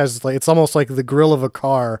vest has like it's almost like the grill of a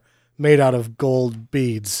car made out of gold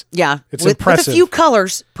beads. Yeah, It's with impressive. a few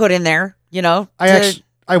colors put in there. You know,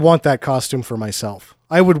 I want that costume for myself.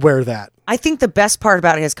 I would wear that. I think the best part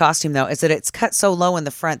about his costume though is that it's cut so low in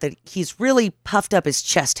the front that he's really puffed up his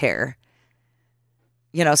chest hair.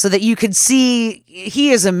 You know, so that you could see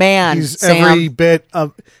he is a man. He's Sam. every bit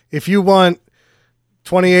of. If you want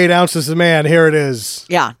 28 ounces a man. Here it is.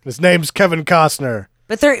 Yeah. His name's Kevin Costner.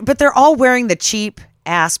 But they're all wearing the cheap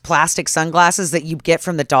ass plastic sunglasses that you get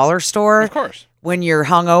from the dollar store. Of course. When you're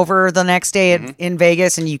hungover the next day in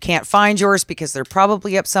Vegas and you can't find yours because they're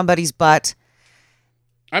probably up somebody's butt.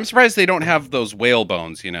 I'm surprised they don't have those whale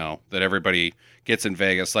bones, that everybody gets in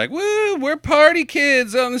Vegas. Like, woo, we're party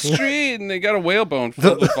kids on the street, and they got a whale bone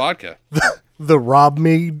filled with vodka. The Rob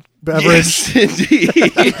Me beverage. Yes,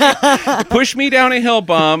 indeed. Push me down a hill,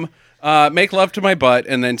 bum. Make love to my butt,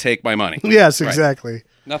 and then take my money. Yes, Right. exactly.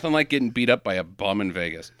 Nothing like getting beat up by a bum in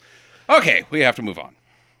Vegas. Okay, we have to move on.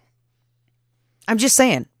 I'm just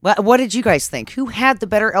saying. What did you guys think? Who had the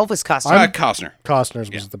better Elvis costume? Costner.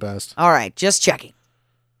 Costner's was the best. All right, just checking.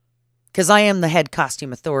 Because I am the head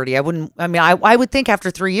costume authority. I would think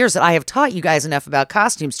after 3 years that I have taught you guys enough about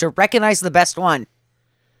costumes to recognize the best one.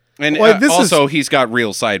 And Well, this also, he's got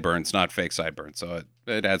real sideburns, not fake sideburns, so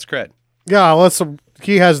it adds cred. Yeah, well,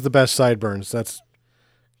 he has the best sideburns. That's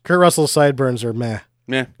Kurt Russell's sideburns are meh.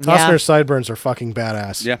 Yeah. Costner's sideburns are fucking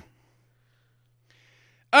badass. Yeah.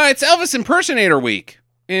 It's Elvis Impersonator Week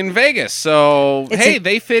in Vegas, so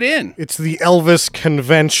they fit in. It's the Elvis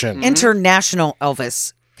convention. International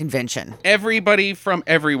Elvis Convention. Everybody from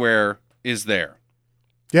everywhere is there.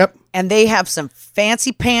 Yep. And they have some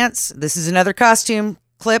fancy pants. This is another costume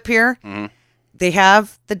clip here. They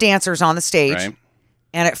have the dancers on the stage. Right.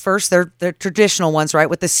 And at first, they're the traditional ones, right?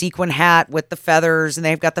 With the sequin hat, with the feathers, and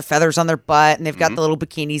they've got the feathers on their butt, and they've got the little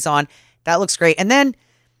bikinis on. That looks great. And then,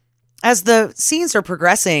 as the scenes are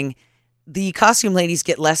progressing, the costume ladies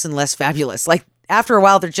get less and less fabulous. Like, after a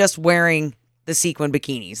while, they're just wearing the sequin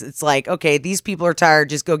bikinis. It's like, okay, these people are tired.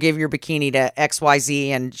 Just go give your bikini to XYZ,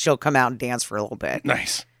 and she'll come out and dance for a little bit.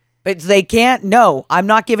 Nice. But they can't. No, I'm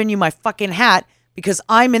not giving you my fucking hat because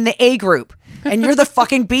I'm in the A group, and you're the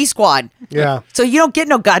fucking B squad. Yeah. So you don't get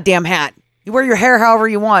no goddamn hat. You wear your hair however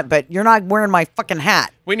you want, but you're not wearing my fucking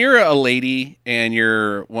hat. When you're a lady and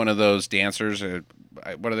you're one of those dancers,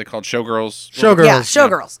 what are they called? Showgirls? Showgirls. Yeah,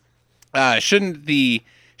 showgirls.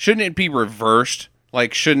 Shouldn't it be reversed?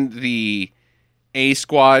 Like, shouldn't the A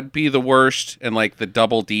squad be the worst and like the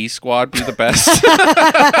double D squad be the best?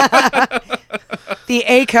 The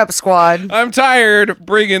A cup squad. I'm tired.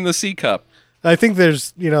 Bring in the C cup. I think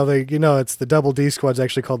there's, it's the double D squad's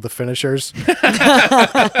actually called the finishers.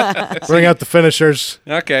 Bring out the finishers.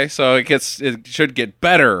 Okay, so it should get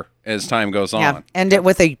better as time goes Yeah, on. end it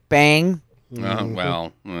with a bang.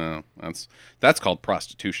 That's called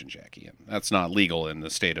prostitution, Jackie. And that's not legal in the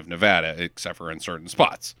state of Nevada, except for in certain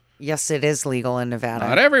spots. Yes, it is legal in Nevada.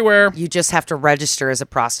 Not everywhere. You just have to register as a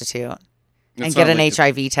prostitute and It's get not an le-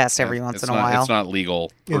 HIV test every once it's in a not- while. It's not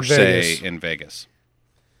legal per In se Vegas. in Vegas,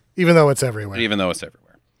 Even though it's everywhere. even though it's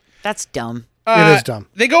everywhere. That's dumb. It is dumb.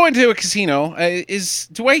 They go into a casino.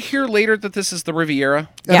 Do I hear later that this is the Riviera?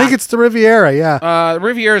 I think it's the Riviera, yeah.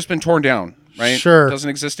 Riviera's been torn down, right? Sure. Doesn't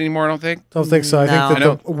exist anymore, I don't think. Don't think so. I No. think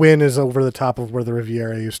that the Wynn is over the top of where the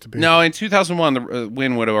Riviera used to be. No, in 2001, the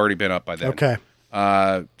Wynn would have already been up by then. Okay.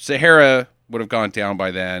 Sahara would have gone down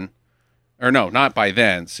by then. Or no, not by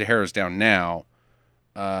then. Sahara's down now.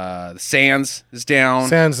 The Sands is down.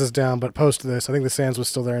 Sands is down, but post this, I think the Sands was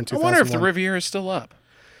still there in I 2001. wonder if the Riviera is still up.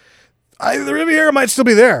 The Riviera might still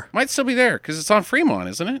be there. Might still be there because it's on Fremont,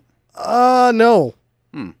 isn't it? No.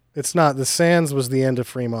 It's not. The Sands was the end of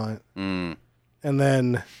Fremont. And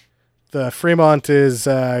then the Fremont is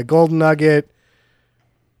Golden Nugget,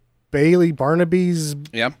 Bailey Barnaby's,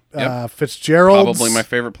 Yeah. Fitzgerald's, Probably my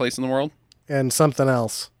favorite place in the world. and something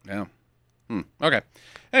else. Yeah. Okay.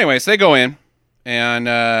 Anyways, they go in and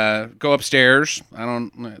go upstairs. I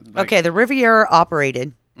don't. Okay, the Riviera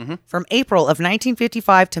operated from April of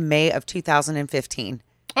 1955 to May of 2015.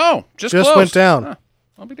 Oh, just Just closed. went down. Huh,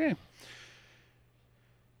 I'll be damned.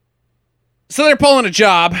 So they're pulling a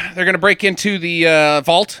job. They're going to break into the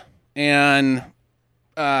vault and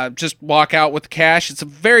just walk out with the cash. It's a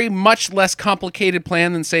very much less complicated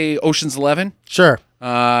plan than, say, Ocean's 11. Sure. You're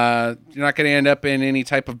not going to end up in any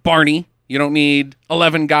type of Barney. You don't need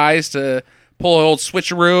 11 guys to pull an old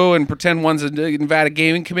switcheroo and pretend one's a Nevada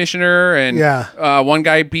gaming commissioner and one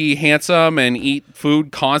guy be handsome and eat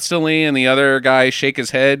food constantly and the other guy shake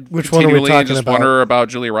his head Which one are we continually and talking just about? wonder about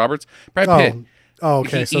Julia Roberts. Brad Pitt. Oh,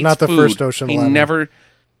 okay. He So eats not the food. first Ocean He 11.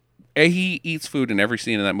 he eats food in every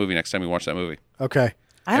scene in that movie next time you watch that movie. Okay.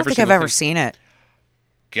 I don't Every think I've single ever thing. seen it.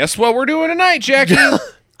 Guess what we're doing tonight, Jackie?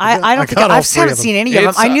 I don't think got all I three haven't of them. seen any of them.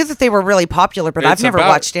 It's, I knew that they were really popular, but I've It's never about-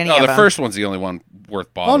 watched any no, of the them. first one's the only one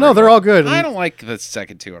worth bothering. Oh, no, they're with. all good. I don't like the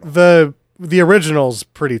second two at all. The original's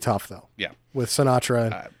pretty tough, though, Yeah. with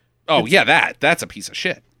Sinatra. Oh, yeah, that's a piece of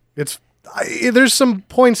shit. There's some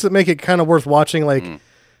points that make it kind of worth watching, like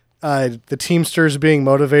the Teamsters being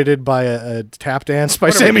motivated by a tap dance by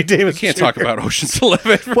Sammy Davis. We can't Jr. talk about Ocean's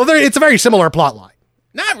 11. Well, it's a very similar plot line.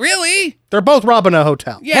 Not really. They're both robbing a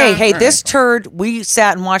hotel. Yeah. Hey, all this right. turd, we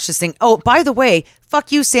sat and watched this thing. Oh, by the way,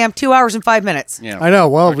 fuck you, Sam, 2 hours and 5 minutes. Yeah. I know.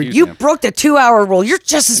 Well, Fuck You Sam. broke the 2-hour rule. You're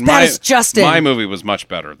just as bad as Justin. My movie was much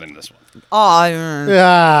better than this one.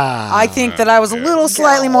 I think that I was a little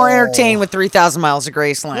slightly more entertained with 3,000 Miles of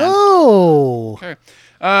Graceland. Oh. Okay.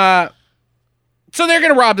 So they're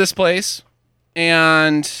gonna rob this place,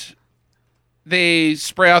 and they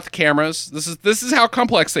spray out the cameras. This is how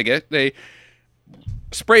complex they get. They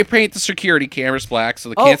spray paint the security cameras black so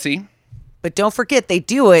they can't see. But don't forget, they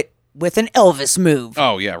do it with an Elvis move.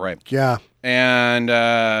 Oh yeah, right. Yeah. And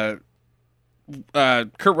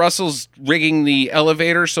Kurt Russell's rigging the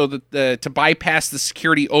elevator so that to bypass the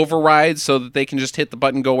security override, so that they can just hit the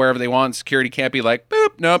button, go wherever they want. Security can't be like,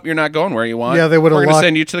 boop, nope, you're not going where you want. Yeah, they would've We're gonna locked-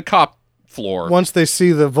 send you to the cop floor. Once they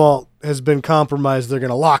see the vault has been compromised, they're going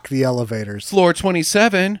to lock the elevators. Floor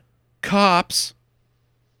 27, cops,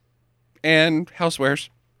 and housewares.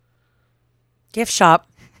 Gift shop.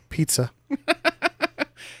 Pizza.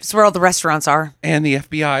 It's where all the restaurants are. And the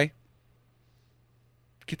FBI.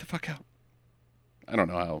 Get the fuck out. I don't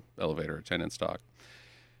know how elevator attendants talk.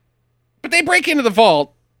 But they break into the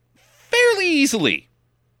vault fairly easily.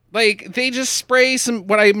 Like, they just spray some,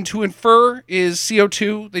 what I'm to infer is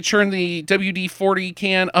CO2. They turn the WD-40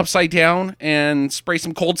 can upside down and spray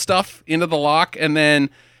some cold stuff into the lock, and then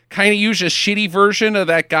kind of use a shitty version of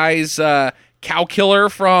that guy's cow killer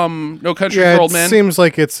from No Country Yeah, for it Old Men. seems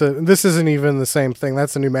like this isn't even the same thing.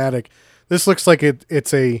 That's a pneumatic. This looks like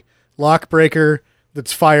it's a lock breaker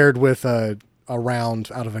that's fired with a round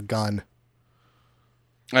out of a gun.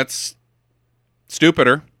 That's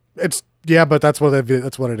stupider. But that's what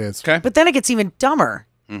it is. Okay. But then it gets even dumber.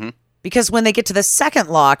 Mm-hmm. Because when they get to the second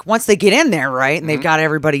lock, once they get in there, right, and they've got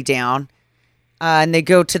everybody down, and they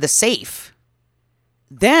go to the safe,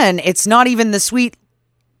 then it's not even the sweet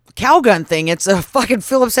cow gun thing. It's a fucking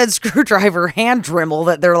Phillips head screwdriver hand Dremel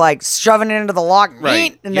that they're like shoving it into the lock,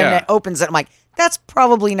 Right, and then yeah. it opens it. I'm like, that's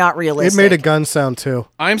probably not It realistic. made a gun sound too.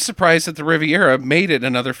 I'm surprised that the Riviera made it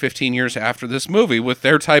another 15 years after this movie with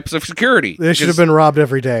their types of security. They should have Because been robbed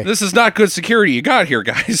every day. This is not good security you got here,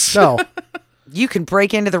 guys. No. You can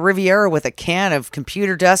break into the Riviera with a can of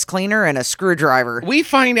computer dust cleaner and a screwdriver. We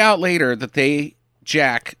find out later that they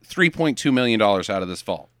jack $3.2 million out of this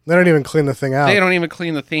vault. They don't even clean the thing out. They don't even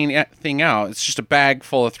clean the thing out. It's just a bag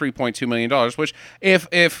full of $3.2 million, which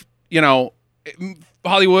if you know,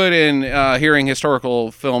 Hollywood and hearing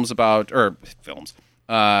historical things about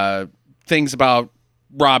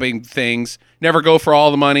robbing things, never go for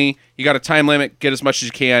all the money. You got a time limit, get as much as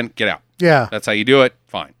you can, get out. Yeah. That's how you do it.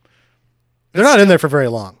 Fine. They're not in there for very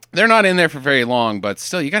long. They're not in there for very long, but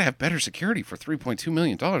still, you got to have better security for $3.2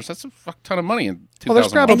 million. That's a fuck ton of money in 2001. Well,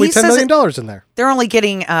 there's probably he $10 says million in there. They're only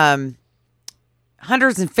getting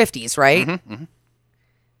hundreds and fifties, right?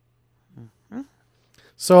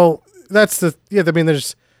 So that's I mean,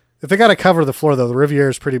 there's if they got to cover the floor though, the Riviera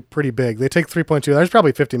is pretty big. They take 3.2. There's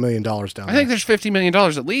probably $50 million down there. I think there's $50 million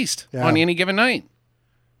at least Yeah. on any given night.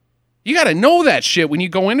 You got to know that shit when you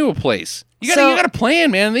go into a place. You So- got to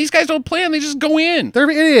plan, man. These guys don't plan; they just go in. They're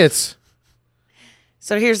idiots.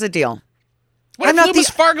 So here's the deal. What I'm if not Loomis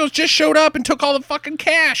the- Fargo's just showed up and took all the fucking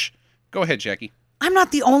cash? Go ahead, Jackie. I'm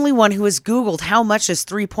not the only one who has Googled how much does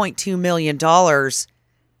 $3.2 million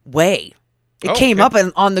weigh. It Oh, came okay.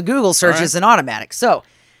 up on the Google search right. as an automatic. So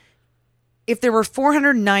if there were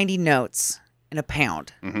 490 notes in a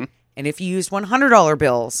pound, Mm-hmm. and if you used $100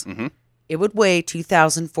 bills, it would weigh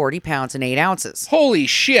 2,040 pounds and 8 ounces. Holy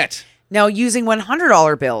shit! Now, using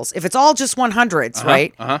 $100 bills, if it's all just 100s,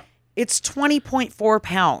 right, Uh huh. it's 20.4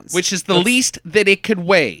 pounds. Which is the least that it could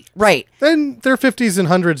weigh. right. Then their 50s and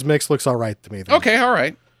 100s mix looks all right to me. Then. Okay, all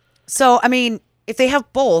right. So, I mean, if they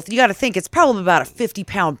have both, you got to think it's probably about a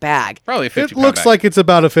 50-pound bag. Probably a 50 It looks like it's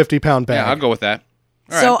about a 50-pound bag. Yeah, I'll go with that.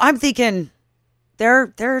 All So right. I'm thinking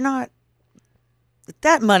they're not.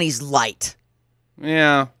 That money's light.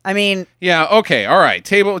 Yeah. I mean, Yeah, okay, all right.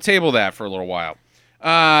 Table that for a little while.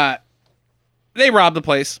 They rob the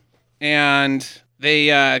place, and they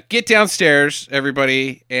get downstairs,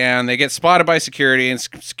 everybody, and they get spotted by security, and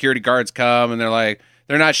security guards come, and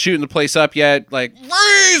they're not shooting the place up yet, like,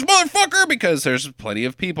 freeze, motherfucker, because there's plenty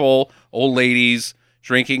of people, old ladies,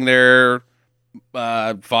 drinking their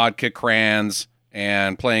vodka crayons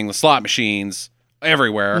and playing the slot machines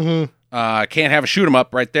everywhere. Can't have a shoot 'em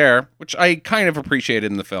up right there, which I kind of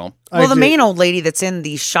appreciated in the film. well, the did- main old lady that's in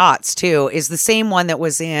these shots too is the same one that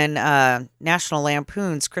was in National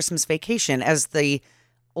Lampoon's Christmas Vacation as the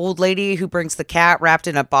old lady who brings the cat wrapped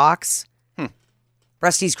in a box.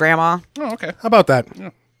 Rusty's grandma. Oh, okay. How about that?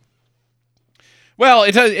 Well,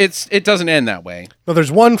 it doesn't end that way. No,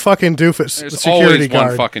 there's one fucking doofus, the There's security always guard,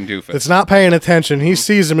 one fucking doofus. that's not paying attention. He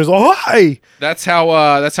sees him as, oh, hi! That's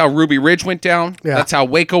how Ruby Ridge went down. Yeah. That's how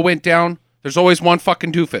Waco went down. There's always one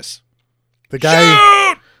fucking doofus. The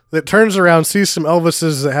guy that turns around, sees some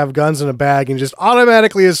Elvises that have guns in a bag, and just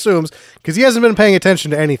automatically assumes, because he hasn't been paying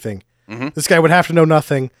attention to anything, this guy would have to know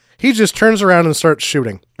nothing. He just turns around and starts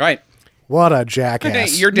shooting. Right. What a jackass.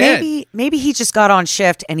 Hey, you're dead. Maybe he just got on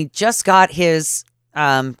shift and he just got his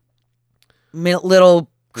little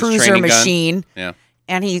cruiser training gun. machine, Yeah.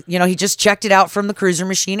 and he just checked it out from the cruiser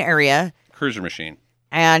machine area. Cruiser machine.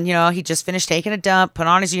 And, he just finished taking a dump, put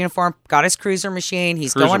on his uniform, got his cruiser machine.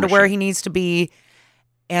 He's Cruiser going to where machine. he needs to be.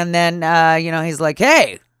 And then, he's like,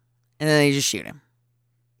 hey. And then they just shoot him.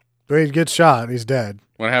 But he gets shot. He's dead.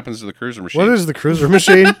 What happens to the cruiser machine? What is the cruiser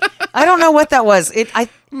machine? I don't know what that was. It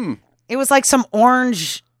was like some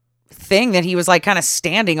orange thing that he was like kind of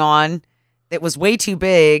standing on that was way too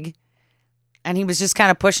big. And he was just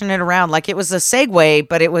kind of pushing it around like it was a Segway,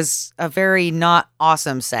 but it was a very not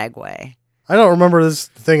awesome Segway. I don't remember this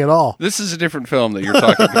thing at all. This is a different film that you're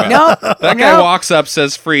talking about. No, That guy walks up,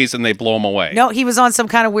 says freeze, and they blow him away. No, he was on some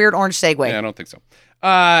kind of weird orange Segway. Yeah, I don't think so.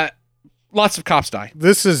 Lots of cops die.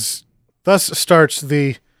 Thus starts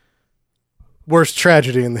the worst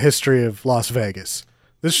tragedy in the history of Las Vegas.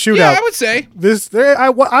 This shootout. Yeah, I would say.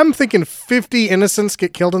 I'm thinking 50 innocents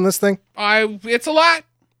get killed in this thing. It's a lot.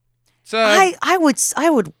 So I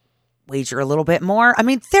would wager a little bit more. I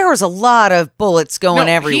mean, there was a lot of bullets going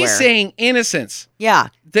everywhere. He's saying innocents. Yeah,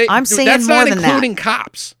 I'm saying that's more not than including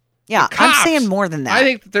cops. Yeah, Cops, I'm saying more than that. I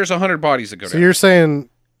think that there's 100 bodies that go So down. you're saying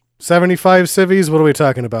 75 civvies? What are we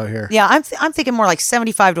talking about here? Yeah, I'm thinking more like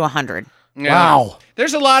 75 to 100. Yeah. Wow.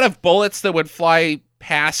 There's a lot of bullets that would fly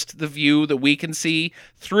past the view that we can see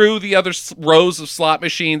through the other rows of slot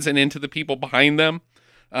machines and into the people behind them.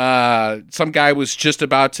 Some guy was just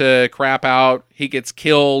about to crap out. He gets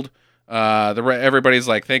killed. Everybody's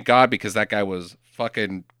like, thank God, because that guy was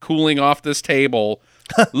fucking cooling off this table.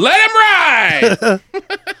 Let him ride!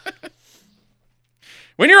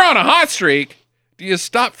 When you're on a hot streak, do you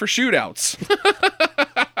stop for shootouts?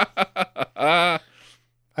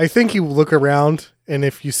 I think you look around, and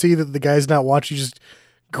if you see that the guy's not watching, you just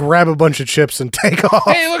grab a bunch of chips and take off.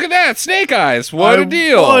 Hey, look at that. Snake Eyes. What a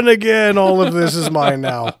deal. Won again. All of this is mine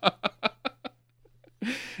now.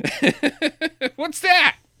 What's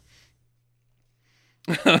that?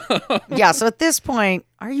 Yeah, so at this point,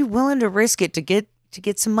 are you willing to risk it to get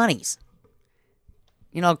some monies?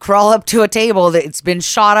 Crawl up to a table that's been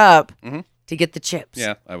shot up to get the chips.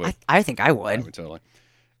 Yeah, I would. I think I I would. would totally.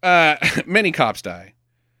 Many cops die,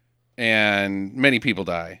 and many people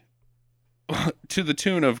die, to the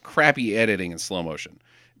tune of crappy editing and slow motion.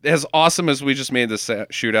 As awesome as we just made this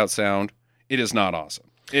shootout sound, it is not awesome.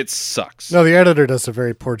 It sucks. No, the editor does a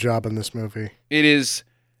very poor job in this movie. It's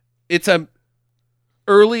a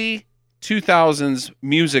early 2000s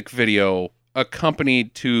music video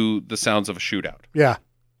accompanied to the sounds of a shootout. Yeah,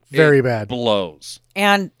 very It bad. Blows.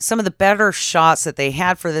 And some of the better shots that they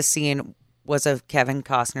had for this scene was of Kevin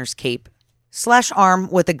Costner's cape / arm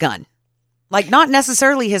with a gun. Like, not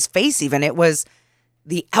necessarily his face even. It was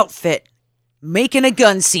the outfit making a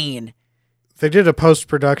gun scene. They did a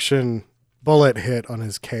post-production bullet hit on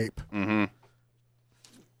his cape. Mm-hmm.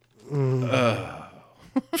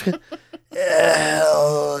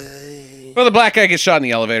 Well, the black guy gets shot in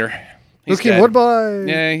the elevator. He's Looking dead. Woodbine.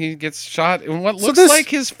 Yeah, he gets shot in what So looks this like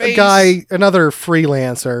his face. guy, another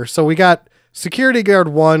freelancer. So we got security guard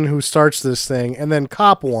 1 who starts this thing, and then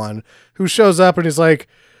cop 1 who shows up and is like,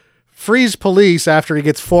 freeze police after he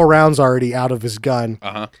gets 4 rounds already out of his gun,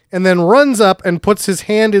 and then runs up and puts his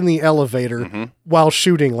hand in the elevator while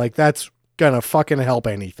shooting. Like, that's gonna fucking help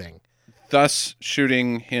anything. thus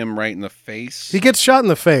shooting him right in the face. He gets shot in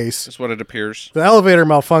the face. Is what it appears. The elevator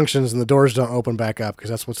malfunctions and the doors don't open back up because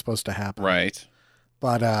that's what's supposed to happen. Right.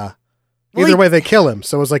 But either way, they kill him.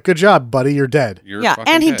 So it was like, good job, buddy. You're dead. You're Yeah,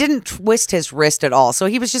 fucking and he dead. didn't twist his wrist at all. So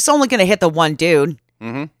he was just only going to hit the one dude.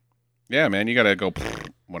 Mm-hmm. Yeah, man, you gotta go. Now,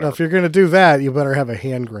 Whatever. if you're going to do that, you better have a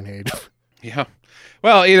hand grenade. Yeah.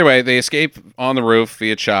 Well, either way, they escape on the roof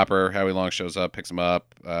via chopper. Howie Long shows up, picks him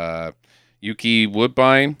up. Yuki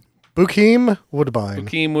Woodbine. Bukeem Woodbine.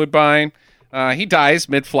 Joaquin Woodbine. He dies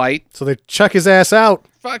mid-flight. So they chuck his ass out.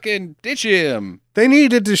 Fucking ditch him. They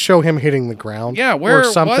needed to show him hitting the ground. Yeah, where or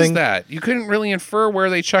something. was that? You couldn't really infer where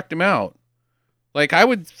they chucked him out. Like, I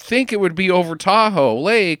would think it would be over Tahoe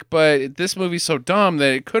Lake, but this movie's so dumb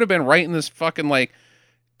that it could have been right in this fucking, like,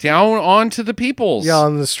 down onto the peoples. Yeah,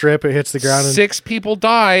 on the strip, it hits the ground. And 6 people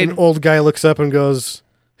died. an old guy looks up and goes,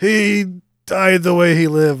 he died the way he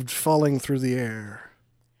lived, falling through the air.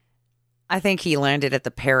 I think he landed at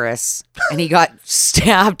the Paris and he got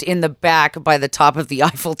stabbed in the back by the top of the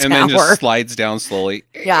Eiffel Tower. And then just slides down slowly.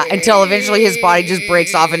 Yeah, until eventually his body just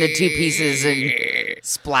breaks off into two pieces and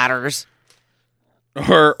splatters.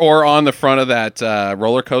 Or on the front of that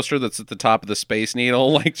roller coaster that's at the top of the Space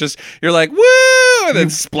Needle, like just you're like woo, and then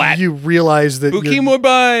splat. You realize that you're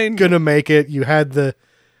Bukimobine. gonna make it.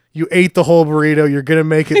 You ate the whole burrito. You're gonna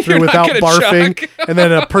make it through You're not without gonna barfing, choke. and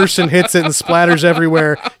then a person hits it and splatters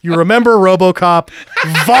everywhere. You remember RoboCop?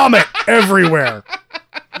 Vomit everywhere.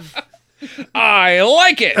 I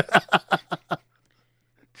like it.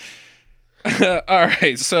 All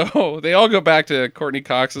right, so they all go back to Courtney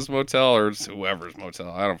Cox's motel or whoever's motel.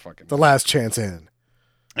 I don't fucking The know. Last Chance Inn.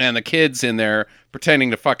 And the kid's in there pretending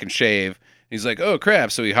to fucking shave. He's like, oh,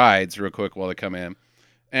 crap. So he hides real quick while they come in.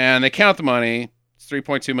 And they count the money. It's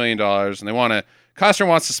 $3.2 million. And Costner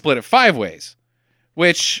wants to split it 5 ways,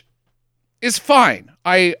 which is fine.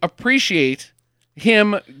 I appreciate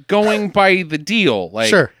him going by the deal. Like,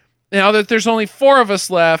 Sure. now that there's only 4 of us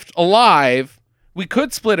left alive, we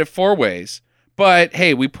could split it 4 ways. But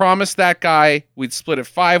hey, we promised that guy we'd split it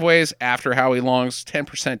 5 ways after Howie Long's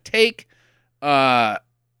 10% take.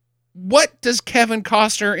 What does Kevin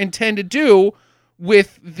Costner intend to do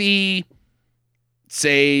with the,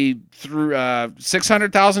 say, through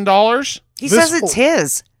 $600,000? He This says it's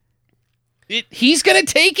his. He's gonna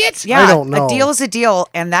take it? Yeah, I don't know. a deal is a deal,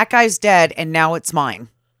 and that guy's dead, and now it's mine.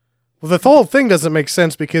 Well, the whole thing doesn't make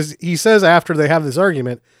sense because he says after they have this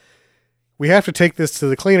argument, we have to take this to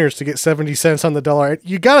the cleaners to get 70 cents on the dollar.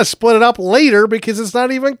 You got to split it up later because it's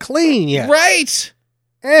not even clean yet. Right.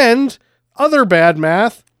 And other bad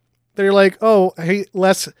math, they're like, oh, hey,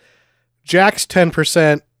 Jack's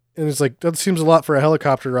 10%. And it's like, that seems a lot for a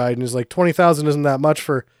helicopter ride. And he's like, 20,000 isn't that much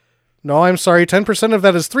for, no, I'm sorry. 10% of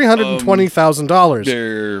that is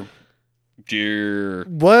 $320,000. Dear.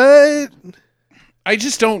 What? I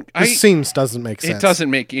just don't. This seems doesn't make sense. It doesn't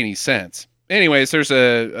make any sense. Anyways, there's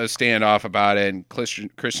a standoff about it, and Christian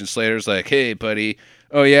Slater's like, hey, buddy.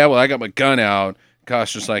 Oh, yeah, well, I got my gun out.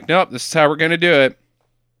 Costner's like, nope, this is how we're going to do it.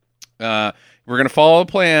 We're going to follow a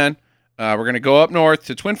plan. We're going to go up north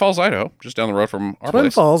to Twin Falls, Idaho, just down the road from our Twin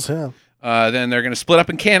place. Falls, yeah. Then they're going to split up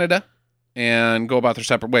in Canada and go about their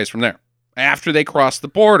separate ways from there. After they cross the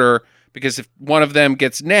border, because if one of them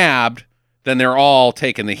gets nabbed, then they're all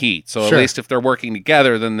taking the heat. So Sure. at least if they're working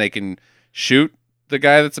together, then they can shoot the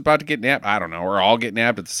guy that's about to get nabbed. I don't know. Or all get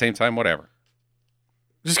nabbed at the same time, whatever.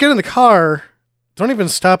 Just get in the car. Don't even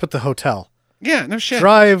stop at the hotel. Yeah, no shit.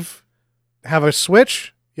 Drive, have a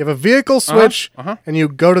switch. You have a vehicle switch, Uh-huh. and you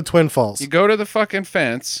go to Twin Falls. You go to the fucking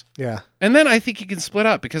fence, Yeah. and then I think you can split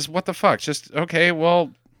up because what the fuck? Just, okay,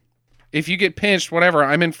 well, if you get pinched, whatever,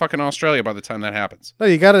 I'm in fucking Australia by the time that happens. No,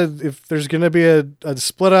 you gotta, if there's gonna be a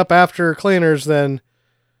split up after cleaners, then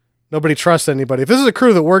nobody trusts anybody. If this is a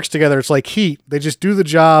crew that works together, it's like heat. They just do the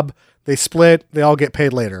job, they split, they all get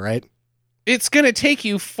paid later, right? It's going to take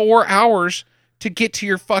you 4 hours to get to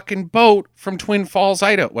your fucking boat from Twin Falls,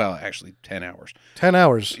 Idaho. Well, actually, 10 hours. 10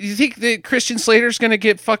 hours. You think that Christian Slater's going to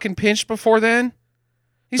get fucking pinched before then?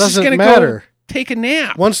 He's just Doesn't going to matter. go take a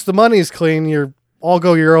nap. Once the money's clean, you're all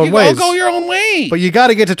go your own You ways. all go your own way. But you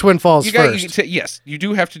gotta get to Twin Falls you got, first. yes, you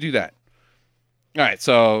do have to do that. All right,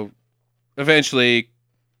 so eventually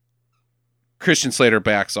Christian Slater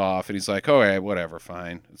backs off and he's like, all right, whatever,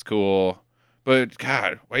 fine. It's cool. But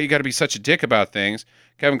God, why you got to be such a dick about things?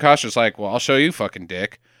 Kevin Costner's like, well, I'll show you, fucking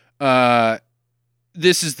dick.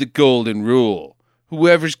 This is the golden rule.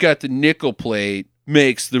 Whoever's got the nickel plate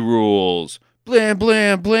makes the rules. Blam,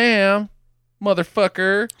 blam, blam.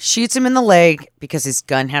 Motherfucker. Shoots him in the leg because his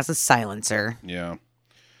gun has a silencer. Yeah.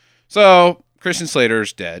 So, Christian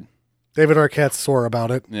Slater's dead. David Arquette's sore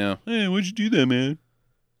about it. Yeah. Hey, why'd you do that, man?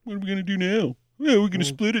 What are we going to do now? Yeah, we're going to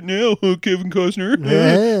split it now, huh, Kevin Costner?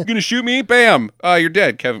 Yeah. You're going to shoot me? Bam. You're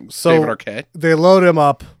dead, David Arquette. They load him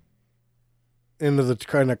up into the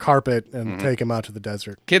kind of carpet and Mm-hmm. take him out to the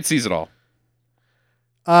desert. Kid sees it all.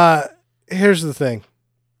 Here's the thing.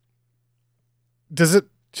 Does it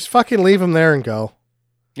just fucking leave him there and go?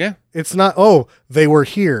 Yeah. It's not, oh, they were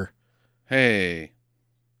here. Hey.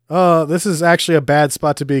 This is actually a bad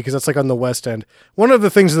spot to be because that's like on the West End. One of the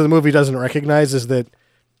things that the movie doesn't recognize is that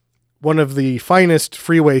one of the finest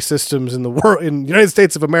freeway systems in the world, in the United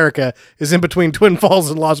States of America, is in between Twin Falls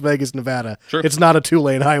and Las Vegas, Nevada. Sure. It's not a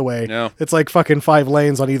 2-lane highway. No. It's like fucking 5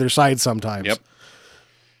 lanes on either side sometimes. Yep.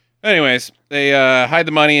 Anyways, they hide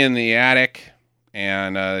the money in the attic,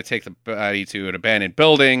 and they take the body to an abandoned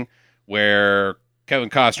building where Kevin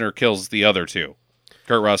Costner kills the other two,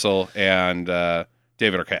 Kurt Russell and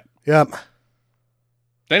David Arquette. Yep.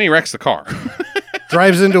 Then he wrecks the car,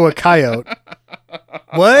 Drives into a coyote.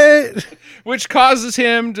 What? which causes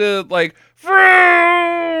him to like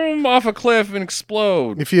vroom off a cliff and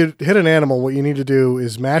explode. If you hit an animal, what you need to do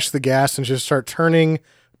is mash the gas and just start turning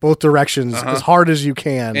both directions as hard as you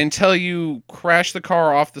can. Until you crash the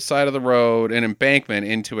car off the side of the road, an embankment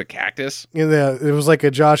into a cactus. It was like a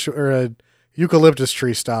a eucalyptus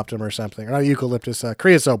tree stopped him or something. Or not eucalyptus,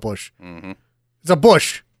 creosote bush. Mm-hmm. It's a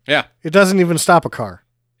bush. Yeah. It doesn't even stop a car.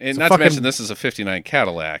 And not to mention, this is a 59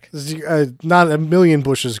 Cadillac. Not a million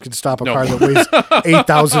bushes could stop a No. car that weighs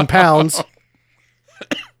 8,000 pounds.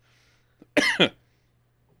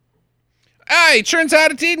 Hey, turns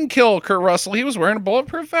out it didn't kill Kurt Russell. He was wearing a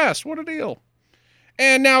bulletproof vest. What a deal.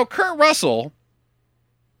 And now Kurt Russell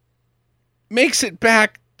makes it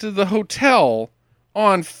back to the hotel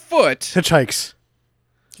on foot. Hitchhikes.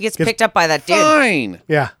 He gets picked up by that dude. Fine.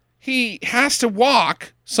 Yeah. He has to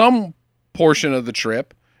walk some portion of the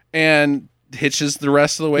trip and hitches the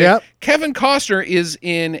rest of the way. Yep. Kevin Costner is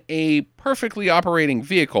in a perfectly operating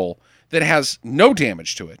vehicle that has no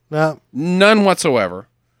damage to it. No. None whatsoever.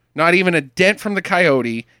 Not even a dent from the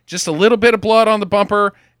coyote. Just a little bit of blood on the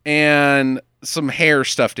bumper and some hair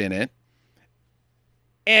stuffed in it.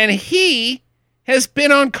 And he has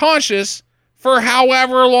been unconscious for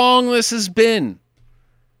however long this has been.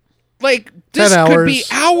 Like, this 10 could be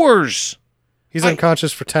hours. hours. He's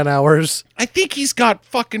unconscious for 10 hours. I think he's got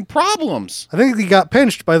fucking problems. I think he got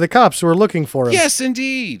pinched by the cops who were looking for him. Yes,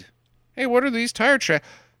 indeed. Hey, what are these tire tracks?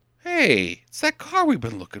 Hey, it's that car we've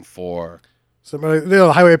been looking for. Somebody,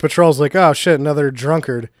 the highway patrol's like, oh shit, another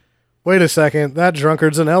drunkard. Wait a second, that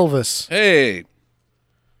drunkard's an Elvis. Hey,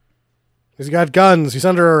 He's got guns. He's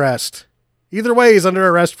under arrest. Either way, he's under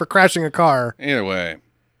arrest for crashing a car. either way.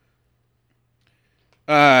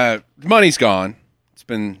 Money's gone. It's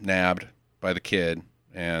been nabbed by the kid.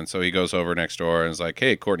 And so he goes over next door and is like,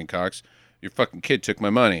 hey, Courtney Cox, your fucking kid took my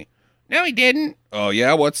money. No, he didn't. Oh,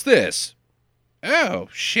 yeah? What's this? Oh,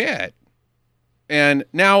 shit. And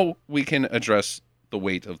now we can address the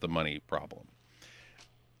weight of the money problem.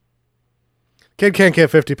 Kid can't get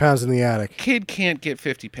 50 pounds in the attic. Kid can't get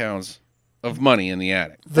 50 pounds of money in the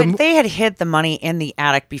attic. But they had hid the money in the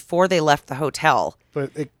attic before they left the hotel.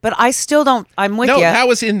 But But I still don't. I'm with No, you. that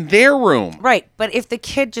was in their room. Right, but if the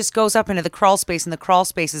kid just goes up into the crawl space and the crawl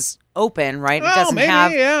space is open, right? It Oh, doesn't maybe,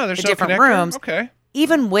 have yeah, there's the no different connector. rooms. Okay.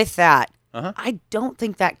 Even with that, Uh-huh. I don't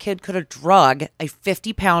think that kid could have drug a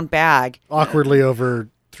 50-pound bag. awkwardly over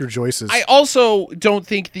through Joyce's. I also don't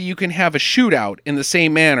think that you can have a shootout in the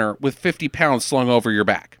same manner with 50 pounds slung over your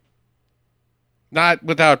back. Not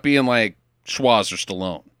without being like Schwarz or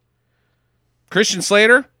Stallone. Christian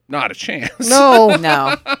Slater, not a chance. no.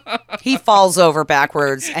 No. He falls over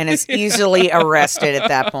backwards and is easily arrested at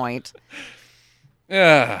that point.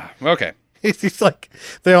 Yeah. Okay. He's like,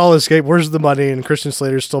 they all escape. Where's the money? And Christian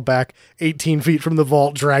Slater's still back 18 feet from the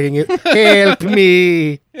vault, dragging it. Help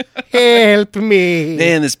me. Help me.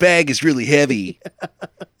 Man, this bag is really heavy.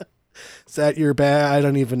 Is that your bag? I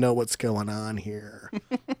don't even know what's going on here.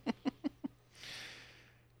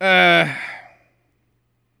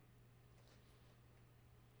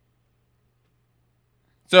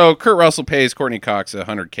 So Kurt Russell pays Courtney Cox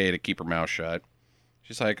 $100K to keep her mouth shut.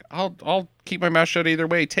 She's like, I'll keep my mouth shut either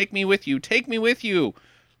way. Take me with you. Take me with you.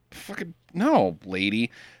 Fucking no, lady.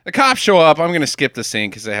 The cops show up. I'm gonna skip the scene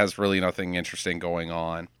because it has really nothing interesting going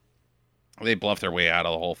on. They bluff their way out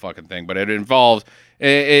of the whole fucking thing, but it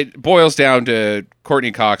boils down to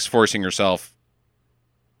Courtney Cox forcing herself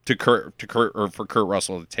for Kurt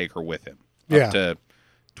Russell to take her with him Yeah. up to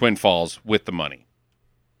Twin Falls with the money.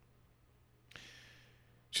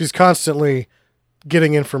 She's constantly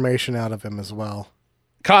getting information out of him as well.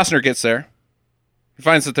 Costner gets there. He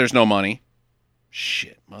finds that there's no money.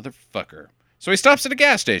 Shit, motherfucker. So he stops at a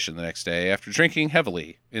gas station the next day after drinking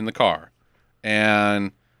heavily in the car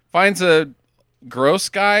and finds a gross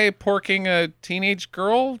guy porking a teenage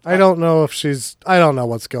girl. I don't know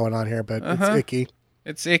what's going on here, but it's icky.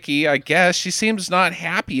 It's icky, I guess. She seems not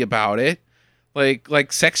happy about it.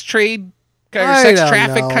 Like sex trade, or I sex don't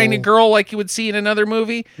traffic know. kind of girl like you would see in another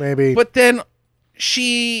movie. Maybe. But then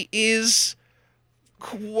she is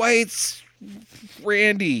quite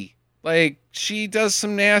randy. Like, she does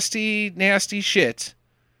some nasty, nasty shit.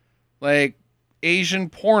 Like, Asian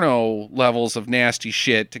porno levels of nasty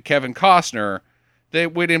shit to Kevin Costner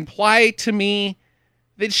that would imply to me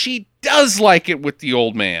that she does like it with the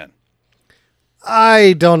old man.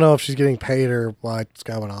 I don't know if she's getting paid or what's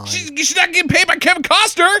going on. She's not getting paid by Kevin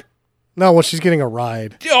Costner. No, well, she's getting a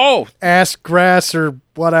ride. Oh, Ass grass or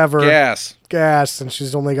whatever. gas. Gas, and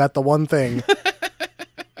she's only got the one thing.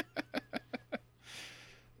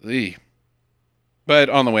 But But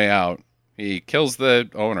on the way out, he kills the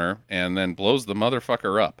owner and then blows the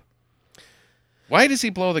motherfucker up. Why does he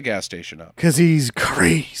blow the gas station up? Because he's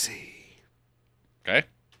crazy. Okay.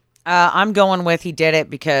 I'm going with he did it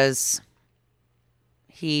because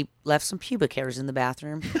he left some pubic hairs in the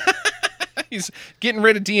bathroom. He's getting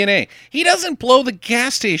rid of DNA. He doesn't blow the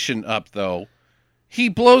gas station up, though. He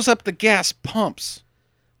blows up the gas pumps.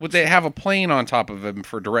 Would they have a plane on top of him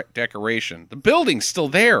for direct decoration? The building's still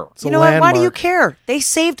there. It's You a know what? Why do you landmark. care? They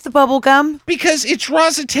saved the bubble gum. Because it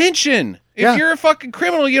draws attention. If Yeah. you're a fucking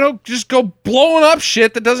criminal, you don't just go blowing up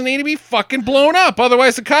shit that doesn't need to be fucking blown up.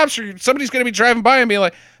 Otherwise, the cops are, somebody's going to be driving by and be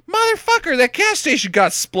like, motherfucker, that gas station got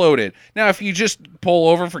exploded. Now, if you just pull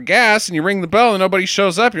over for gas and you ring the bell and nobody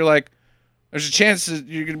shows up, you're like, there's a chance that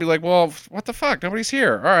you're going to be like, well, what the fuck? Nobody's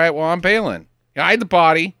here. All right, well, I'm bailing. You hide the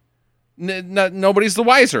body. Nobody's the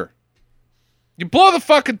wiser. You blow the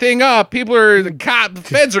fucking thing up, the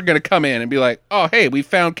feds are going to come in and be like, oh, hey, we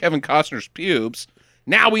found Kevin Costner's pubes.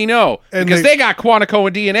 Now we know. And Because they got Quantico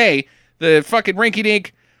and DNA. The fucking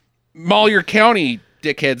rinky-dink Malheur County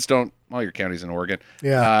dickheads don't. Malheur County's in Oregon.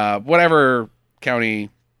 Yeah. Whatever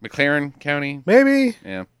county. McLaren County. Maybe.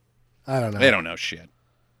 Yeah. I don't know. They don't know shit.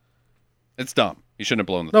 It's dumb. You shouldn't have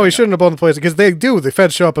blown the No, thing he up. shouldn't have blown the place because they do. The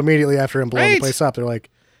feds show up immediately after him blowing Right. the place up. They're like,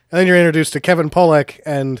 and then you're introduced to Kevin Pollak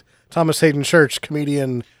and Thomas Hayden Church,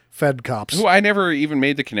 comedian Fed cops. Who I never even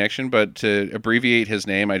made the connection, but to abbreviate his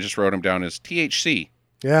name, I just wrote him down as THC.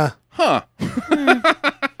 Yeah. Huh.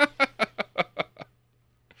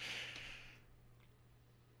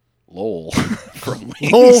 Lol. From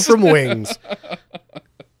Wings. Lowell from Wings.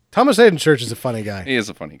 Thomas Hayden Church is a funny guy. He is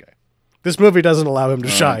a funny guy. This movie doesn't allow him to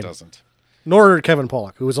No, shine. it doesn't. Nor Kevin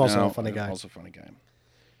Pollak, who is also No, a funny guy. Also a funny guy.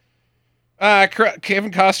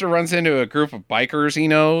 Kevin Costner runs into a group of bikers he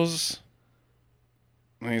knows.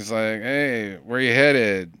 And he's like, hey, where you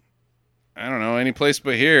headed? I don't know, any place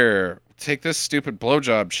but here. Take this stupid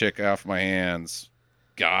blowjob chick off my hands.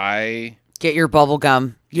 Guy. Get your bubble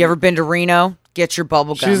gum. You ever been to Reno? Get your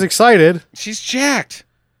bubble gum. She's excited. She's jacked.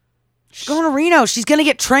 She's going to Reno. She's going to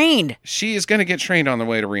get trained. She is going to get trained on the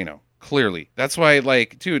way to Reno. Clearly. That's why,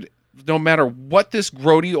 like, dude, no matter what this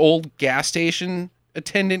grody old gas station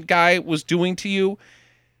attendant guy was doing to you,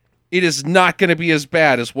 it is not going to be as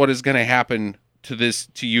bad as what is going to happen to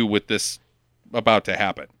you with this about to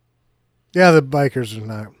happen. Yeah, the bikers are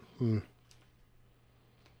not.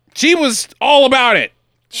 She was all about it.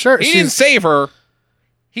 Sure. He didn't save her.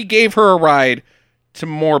 He gave her a ride to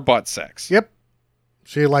more butt sex. Yep.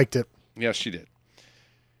 She liked it. Yes, she did.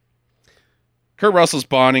 Kurt Russell's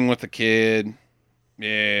bonding with the kid.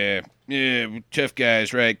 Yeah, tough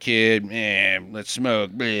guys, right, kid? Yeah, let's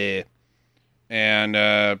smoke. Bleh.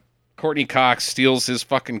 And Courtney Cox steals his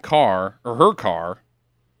fucking car, or her car,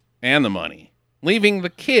 and the money, leaving the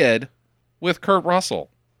kid with Kurt Russell.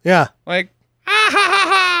 Yeah. Like, ha ha ha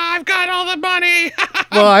ha! I've got all the money.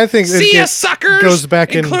 Well, I think it See ya, suckers. goes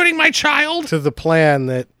back including my child. to the plan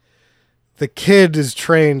that the kid is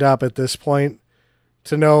trained up at this point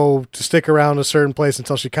to know to stick around a certain place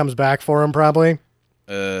until she comes back for him, probably.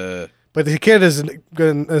 But the kid isn't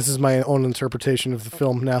good. This is my own interpretation of the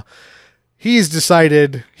film now. He's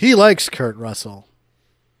decided he likes Kurt Russell.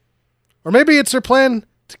 Or maybe it's her plan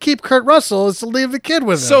to keep Kurt Russell is to leave the kid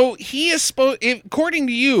with him. So he is supposed, according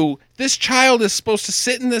to you, this child is supposed to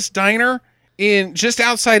sit in this diner in just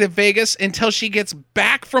outside of Vegas until she gets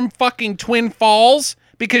back from fucking Twin Falls,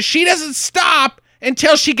 because she doesn't stop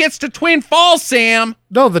until she gets to Twin Falls, Sam.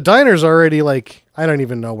 No, the diner's already like, I don't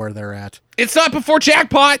even know where they're at. It's not before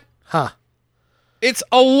Jackpot. Huh. It's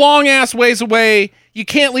a long ass ways away. You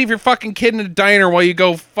can't leave your fucking kid in a diner while you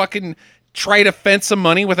go fucking try to fence some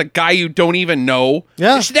money with a guy you don't even know.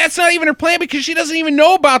 Yeah. That's not even her plan, because she doesn't even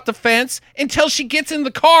know about the fence until she gets in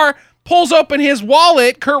the car, pulls open his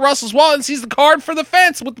wallet, Kurt Russell's wallet, and sees the card for the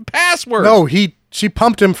fence with the password. No, she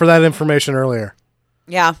pumped him for that information earlier.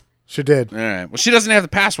 Yeah. She did. All right. Well, she doesn't have the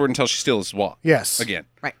password until she steals his wallet. Yes. Again.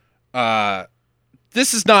 Right.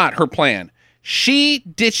 This is not her plan. She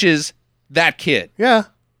ditches that kid Yeah.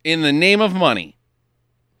 in the name of money.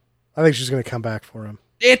 I think she's going to come back for him.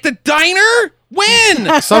 At the diner?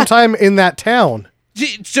 When? Sometime in that town.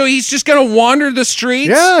 So he's just going to wander the streets?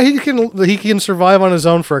 Yeah, he can survive on his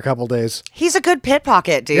own for a couple days. He's a good pit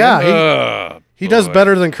pocket, dude. Yeah, he does boy.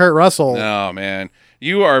 better than Kurt Russell. No, man.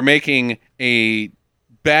 You are making a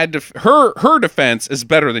bad her defense is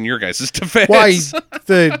better than your guys' defense. Why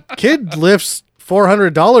the kid lifts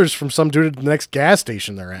 $400 from some dude at the next gas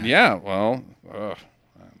station they're at. Yeah, well,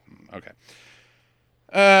 okay.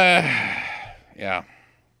 Yeah.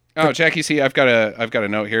 Oh, Jackie, see, I've got a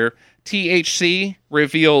note here. THC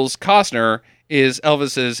reveals Costner is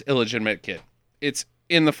Elvis's illegitimate kid. It's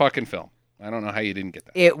in the fucking film. I don't know how you didn't get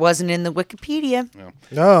that. It wasn't in the Wikipedia.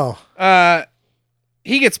 No.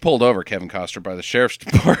 He gets pulled over, Kevin Costner, by the sheriff's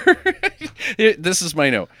department. This is my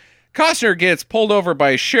note. Costner gets pulled over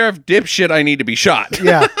by Sheriff Dipshit. I need to be shot.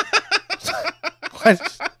 Yeah.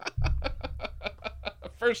 What?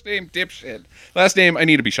 First name Dipshit. Last name I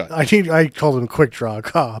need to be shot. I called him Quick Draw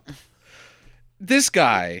Cop. This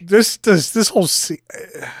guy. This whole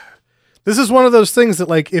this is one of those things that,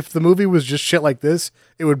 like, if the movie was just shit like this,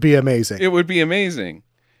 it would be amazing. It would be amazing.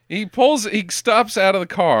 He stops out of the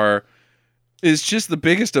car, is just the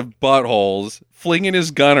biggest of buttholes, flinging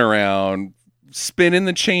his gun around, spinning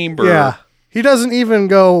the chamber. Yeah. He doesn't even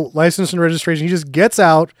go license and registration. He just gets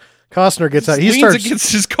out. Costner gets out. He leans starts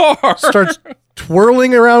against his car. starts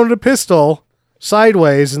twirling around a pistol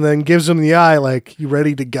sideways and then gives him the eye like, you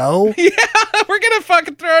ready to go? Yeah, we're gonna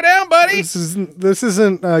fucking throw down, buddy. This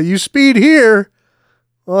isn't you speed here.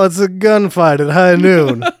 Well, it's a gunfight at high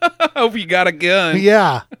noon. Hope you got a gun.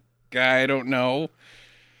 Yeah. Guy, I don't know.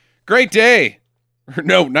 Great day.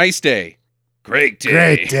 No, nice day. Great day.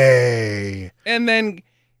 Great day. And then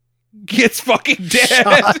gets fucking dead.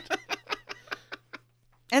 Shot.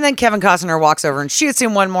 And then Kevin Costner walks over and shoots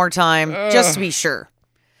him one more time, just to be sure.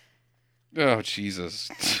 Oh, Jesus.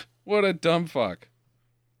 What a dumb fuck.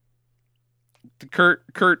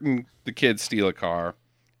 Kurt and the kids steal a car.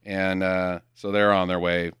 And so they're on their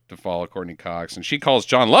way to follow Courtney Cox. And she calls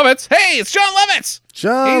John Lovitz. Hey, it's John Lovitz.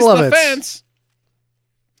 John He's Lovitz. the fence.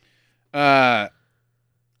 I'm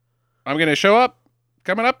going to show up.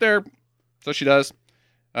 Coming up there. So she does.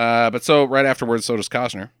 But so right afterwards, so does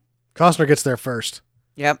Costner. Costner gets there first.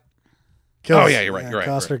 Yep. Oh, yeah, you're right. You're right.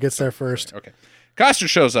 Costner gets there first. Okay. Costner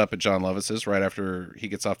shows up at John Lovitz's right after he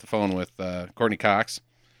gets off the phone with Courtney Cox.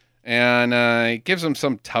 And he gives him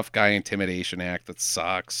some tough guy intimidation act that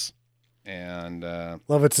sucks. And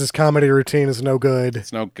Lovitz's comedy routine is no good.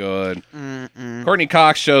 it's no good. Courtney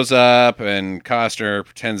Cox shows up, and Costner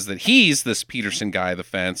pretends that he's this Peterson guy, the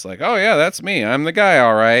fence. Like, oh, yeah, that's me. I'm the guy,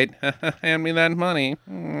 all right. Hand me that money.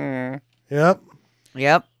 Yep.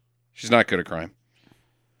 Yep. She's not good at crime.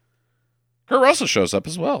 Kurt Russell shows up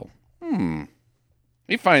as well.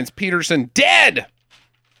 He finds Peterson dead.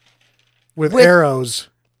 With With- arrows.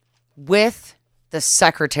 With the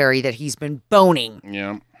secretary that he's been boning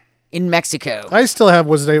Yeah. in Mexico. I still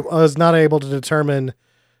was not able to determine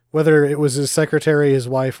whether it was his secretary, his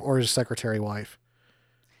wife, or his secretary wife.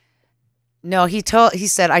 No, he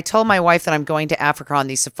said, I told my wife that I'm going to Africa on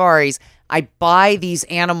these safaris. I buy these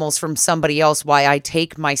animals from somebody else while I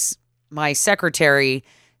take my secretary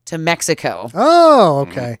to Mexico. Oh,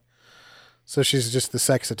 okay. So she's just the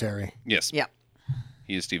secretary. Yes. Yep.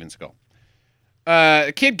 He is Steven Seagal.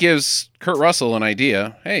 A kid gives Kurt Russell an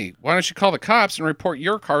idea. Hey, why don't you call the cops and report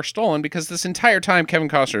your car stolen? Because this entire time, Kevin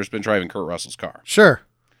Costner has been driving Kurt Russell's car. Sure.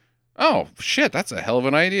 Oh, shit, that's a hell of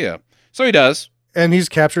an idea. So he does. And he's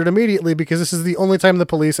captured immediately because this is the only time the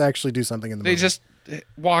police actually do something in the They movie. just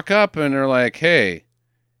walk up and are like, hey,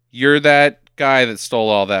 you're that guy that stole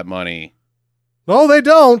all that money. No, they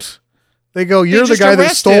don't. They go, you're the just guy that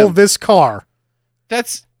arrest stole him. this car.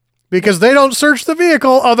 That's... Because they don't search the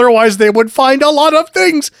vehicle, otherwise they would find a lot of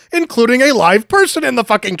things, including a live person in the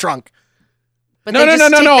fucking trunk. But No. they just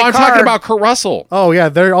take the I'm talking car- about Kurt Russell. Oh, yeah,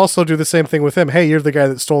 they also do the same thing with him. Hey, you're the guy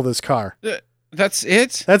that stole this car. That's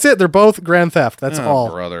it? That's it. They're both grand theft. That's Oh, all.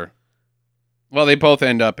 brother. Well, they both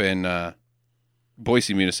end up in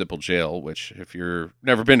Boise Municipal Jail, which, if you've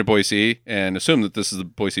never been to Boise and assume that this is the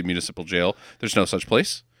Boise Municipal Jail, there's no such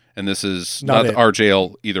place. And this is Not not it. our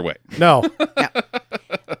jail either way. No,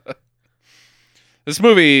 This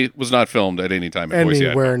movie was not filmed at any time in Boise.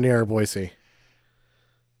 anywhere near Boise.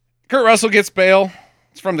 Kurt Russell gets bail.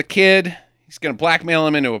 It's from the kid. He's going to blackmail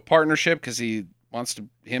him into a partnership because he wants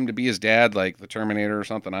him to be his dad, like the Terminator or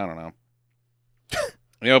something. I don't know.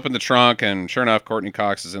 They open the trunk, and sure enough, Courtney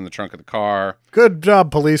Cox is in the trunk of the car. Good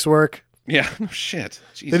job, police work. Yeah, no shit.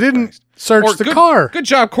 Jesus They didn't Christ. search Or the good- car. Good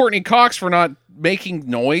job, Courtney Cox, for not making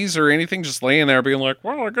noise or anything, just laying there being like,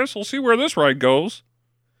 well, I guess we'll see where this ride goes.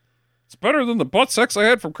 It's better than the butt sex I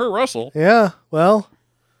had from Kurt Russell. Yeah, well,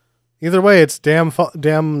 either way, it's damn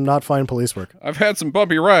not fine police work. I've had some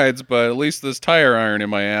bumpy rides, but at least this tire iron in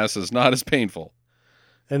my ass is not as painful.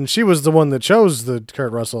 And she was the one that chose the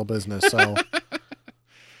Kurt Russell business, so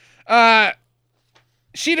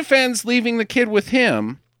She defends leaving the kid with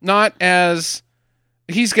him, not as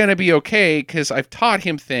he's going to be okay because I've taught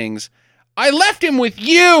him things. I left him with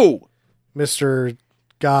you, Mr.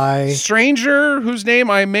 Guy. stranger whose name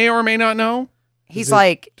I may or may not know. He's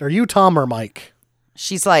like, Are you Tom or Mike?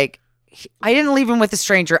 she's like, I didn't leave him with a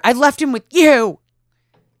stranger. I left him with you.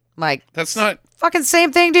 I'm Like, That's not. fucking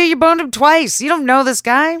same thing, dude. You boned him twice. You don't know this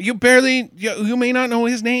guy. You barely. You may not know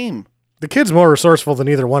his name. The kid's more resourceful than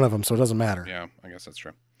either one of them, so it doesn't matter. Yeah, I guess that's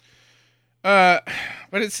true. But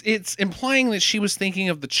it's implying that she was thinking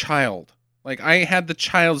of the child. Like, I had the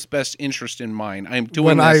child's best interest in mind. I'm doing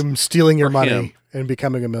When this I'm stealing your for money him. and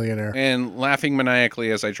becoming a millionaire. and laughing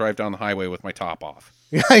maniacally as I drive down the highway with my top off.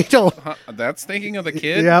 Yeah, I don't. Huh, that's thinking of the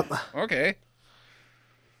kid? Yep. Okay.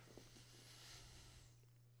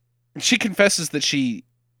 She confesses that she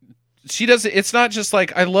does it. It's not just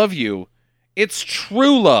like, I love you. It's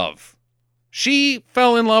true love. She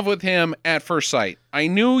fell in love with him at first sight. I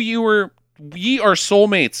knew we are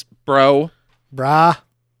soulmates, bro. Brah.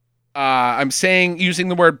 I'm using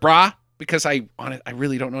the word brah because I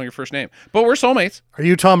really don't know your first name, but we're soulmates. Are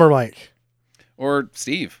you Tom or Mike? Or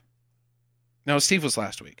Steve. No, Steve was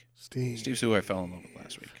last week. Steve. Steve's who I fell in love with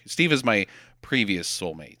last week. Steve is my previous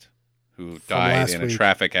soulmate who From died last in a week.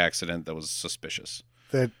 traffic accident that was suspicious.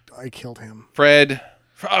 That I killed him. Fred.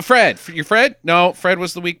 You're Fred? No, Fred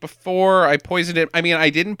was the week before. I poisoned him. I mean,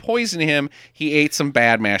 I didn't poison him. He ate some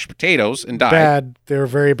bad mashed potatoes and died. Bad. They were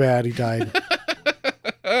very bad. He died.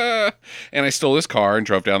 And I stole his car and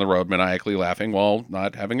drove down the road maniacally laughing while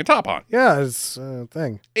not having a top on. Yeah, it's a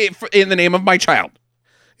thing. In the name of my child.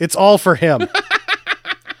 It's all for him.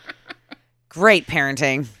 Great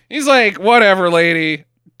parenting. He's like, whatever, lady.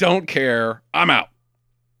 Don't care. I'm out.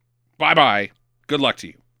 Bye-bye. Good luck to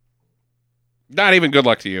you. Not even good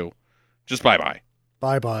luck to you. Just bye-bye.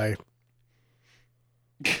 Bye-bye.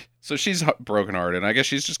 So she's brokenhearted. I guess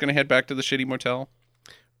she's just going to head back to the shitty motel.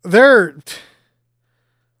 They're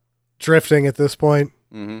drifting at this point.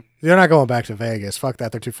 Mm-hmm. They're not going back to Vegas. Fuck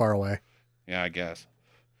that. They're too far away. Yeah, I guess.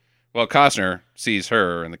 Well, Costner sees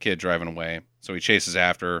her and the kid driving away. So he chases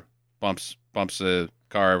after, bumps the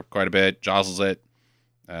car quite a bit, jostles it,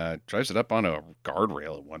 drives it up on a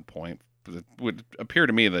guardrail at one point. It would appear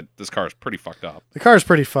to me that this car is pretty fucked up. The car's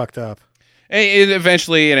pretty fucked up.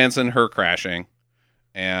 Eventually, it ends in her crashing,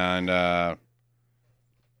 and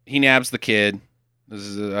he nabs the kid. This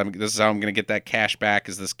is how I'm going to get that cash back.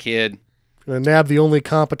 Is this kid? Gonna nab the only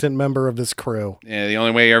competent member of this crew. Yeah, the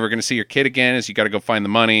only way you're ever going to see your kid again is you got to go find the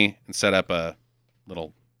money and set up a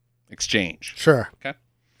little exchange. Sure. Okay.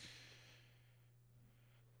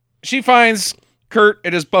 She finds Kurt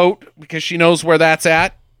at his boat because she knows where that's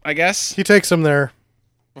at, I guess. He takes him there.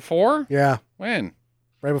 Before? Yeah. When?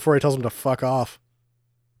 Right before he tells him to fuck off.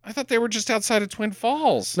 I thought they were just outside of Twin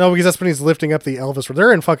Falls. No, because that's when he's lifting up the Elvis.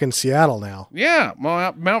 They're in fucking Seattle now. Yeah,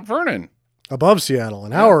 Mount Vernon. Above Seattle,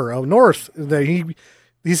 an hour north.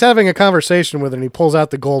 He's having a conversation with her, and he pulls out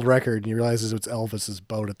the gold record, and he realizes it's Elvis's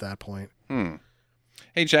boat at that point.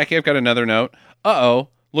 Hey, Jackie, I've got another note. Uh-oh.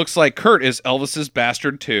 Looks like Kurt is Elvis's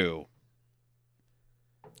bastard, too.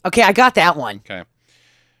 Okay, I got that one. Okay.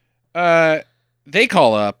 They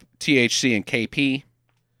call up THC and KP,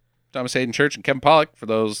 Thomas Hayden Church and Kevin Pollak, for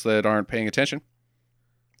those that aren't paying attention.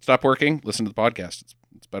 Stop working. Listen to the podcast.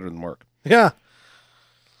 It's better than work. Yeah.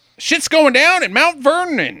 Shit's going down at Mount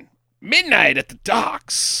Vernon. Midnight at the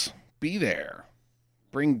docks. Be there.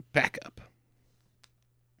 Bring backup.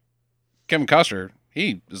 Kevin Costner,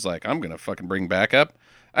 he is like, I'm going to fucking bring backup.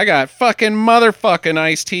 I got fucking motherfucking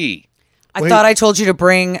iced tea. I Wait. thought I told you to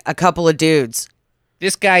bring a couple of dudes.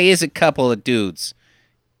 This guy is a couple of dudes.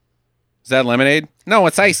 Is that lemonade? No,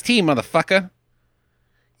 it's iced tea, motherfucker.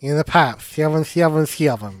 In the past,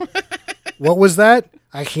 777. What was that?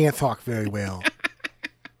 I can't talk very well.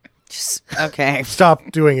 Just, okay.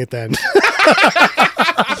 Stop doing it then.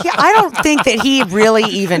 Yeah, I don't think that he really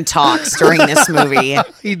even talks during this movie.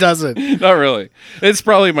 He doesn't. Not really. It's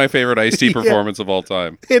probably my favorite iced tea performance of all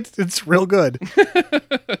time. It's real good.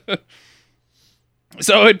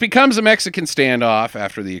 So it becomes a Mexican standoff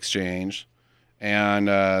after the exchange. And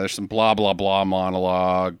there's some blah, blah, blah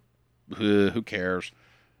monologue. Who cares?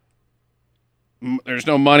 There's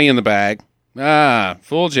no money in the bag. Ah,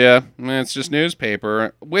 fooled you. It's just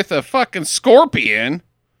newspaper with a fucking scorpion,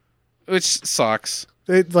 which sucks.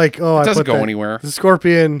 It Doesn't go anywhere. The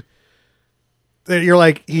scorpion. You're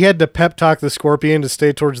like, he had to pep talk the scorpion to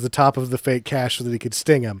stay towards the top of the fake cash so that he could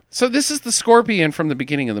sting him. So this is the scorpion from the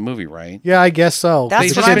beginning of the movie, right? Yeah, I guess so.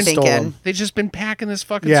 That's The what I'm kid stole thinking. him They've just been packing this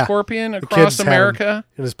fucking Yeah. scorpion The across kid's had him America.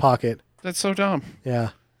 in his pocket. That's so dumb. Yeah,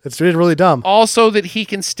 it's really dumb. Also that he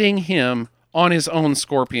can sting him on his own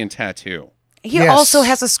scorpion tattoo. He Yes. also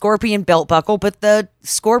has a scorpion belt buckle, but the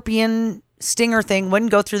scorpion stinger thing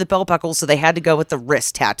wouldn't go through the belt buckle, so they had to go with the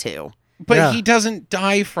wrist tattoo. But Yeah. he doesn't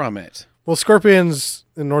die from it. Well, scorpions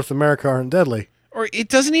in North America aren't deadly. Or it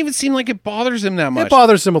doesn't even seem like it bothers him that much. It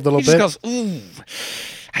bothers him a little He just bit. goes, ooh.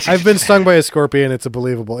 I've been stung by a scorpion. It's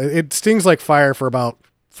unbelievable. It stings like fire for about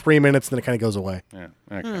 3 minutes, and then it kind of goes away. Yeah.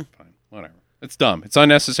 Okay. Fine. Whatever. It's dumb. It's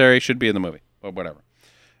unnecessary. Should be in the movie. But whatever.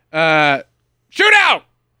 Shootout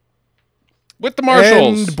with the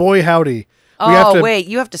marshals. And boy, howdy. Oh, wait,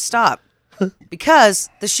 you have to stop. Because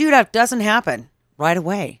the shootout doesn't happen right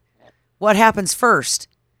away. What happens first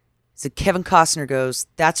is that Kevin Costner goes,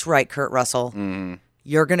 "That's right, Kurt Russell.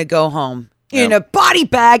 You're going to go home in a body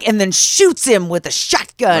bag," and then shoots him with a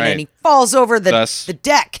shotgun, Right. and he falls over Thus- the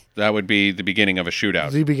deck. That would be the beginning of a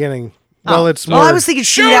shootout. The beginning. Well, it's Well, more. I was thinking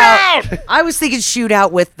shootout. I was thinking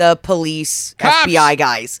shootout with the police, Cops. FBI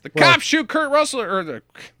guys. The cops shoot Kurt Russell, or the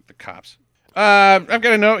cops. I've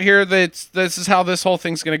got a note here that this is how this whole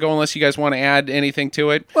thing's going to go, unless you guys want to add anything to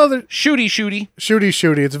it. well, the Shooty.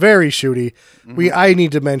 shooty. It's very shooty. I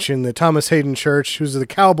need to mention that Thomas Hayden Church, who's the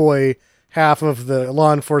cowboy half of the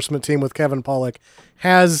law enforcement team with Kevin Pollak,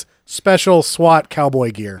 has special SWAT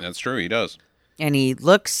cowboy gear. That's true. He does. And he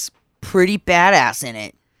looks pretty badass in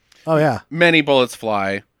it. Oh yeah. Many bullets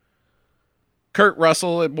fly. Kurt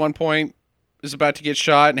Russell at one point is about to get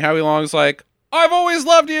shot, and Howie Long's like, "I've always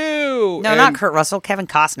loved you." No, And not Kurt Russell, Kevin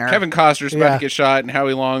Costner. Kevin Costner's about Yeah. to get shot, and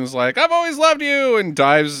Howie Long's like, "I've always loved you," and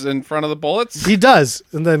dives in front of the bullets. He does.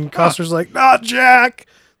 And then Costner's like, "Not Jack.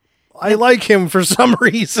 I like him for some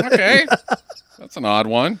reason." Okay. That's an odd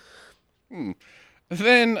one.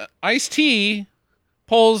 Then Ice-T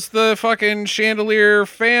pulls the fucking chandelier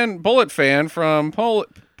bullet fan from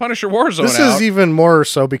Punisher Warzone This out, is even more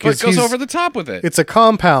so but because goes he's over the top with it. it's a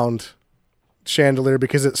compound chandelier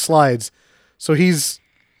because it slides. So he's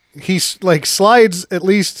like slides at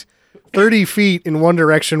least 30 feet in one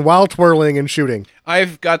direction while twirling and shooting.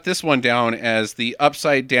 I've got this one down as the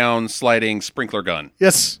upside down sliding sprinkler gun,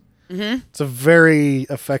 Yes. It's a very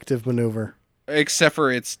effective maneuver. except for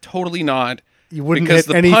it's totally not, You wouldn't because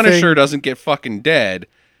hit the anything. Punisher doesn't get fucking dead.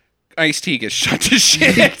 Ice-T gets shot to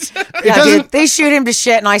shit. Yeah, doesn't- dude, they shoot him to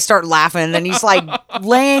shit, and I start laughing, and he's like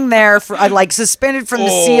laying there, like suspended from the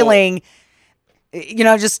Oh. ceiling,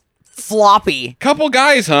 just floppy. Couple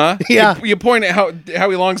guys, huh? Yeah. You point at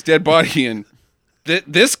Howie Long's dead body, and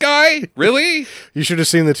this guy, really? You should have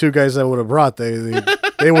seen the two guys that would have brought.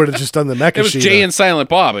 They would have just done the mecha It was Shiva. Jay and Silent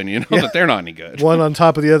Bob, and you know that they're not any good. One on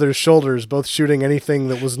top of the other's shoulders, both shooting anything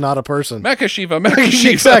that was not a person. Mecha Shiva, Mecha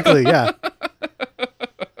Shiva. Exactly, yeah.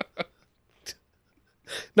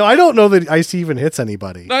 No, I don't know that Ice even hits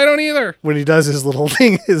anybody. I don't either. When he does his little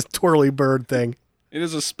thing, his twirly bird thing. It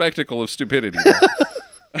is a spectacle of stupidity.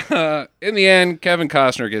 In the end, Kevin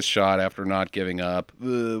Costner gets shot after not giving up.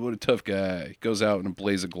 Ugh, what a tough guy. He goes out in a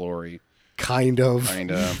blaze of glory. Kind of.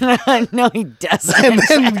 Kind of. No, he doesn't. And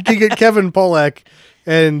then you get Kevin Pollak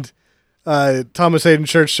and Thomas Hayden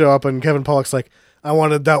Church show up, and Kevin Pollak's like, "I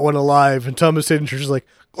wanted that one alive." And Thomas Hayden Church is like,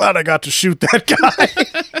 "Glad I got to shoot that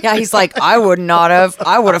guy." Yeah, he's like, I would not have.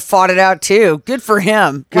 I would have fought it out too. Good for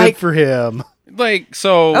him. Good Like, for him. Like,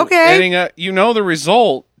 so, Okay. ending up, you know the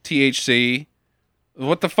result, THC.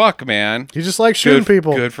 What the fuck, man? He just likes shooting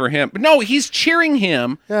people. Good for him. But no, he's cheering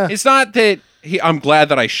him. Yeah. It's not that I'm glad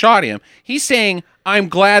that I shot him. He's saying, I'm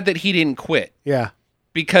glad that he didn't quit. Yeah.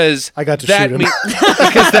 Because I got to that shoot him.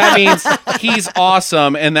 because that means he's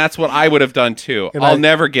awesome, and that's what I would have done too. And I'll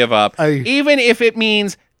never give up, I- even if it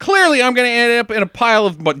means clearly I'm going to end up in a pile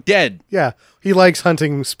of dead. Yeah. He likes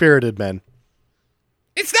hunting spirited men.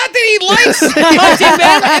 It's not that he likes hunting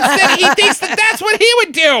them; it's that he thinks that that's what he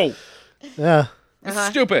would do. Yeah. It's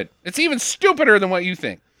stupid. It's even stupider than what you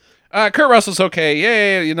think. Kurt Russell's okay.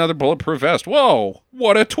 Yay, another bulletproof vest. Whoa,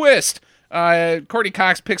 what a twist. Courtney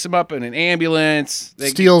Cox picks him up in an ambulance.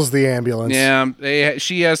 Steals the ambulance. Yeah,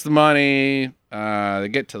 she has the money. They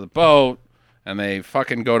get to the boat, and they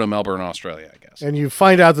fucking go to Melbourne, Australia, I guess. And you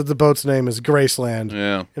find out that the boat's name is Graceland.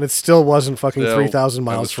 Yeah. And it still wasn't fucking Still, 3,000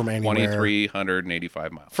 that miles was from anywhere.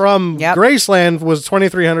 2,385 miles. From Yep. Graceland was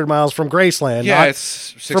 2,300 miles from Graceland. Yeah, not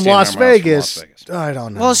it's from 1,600 Las miles Vegas. from Las Vegas. I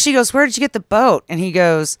don't know. well, she goes, "Where did you get the boat?" And he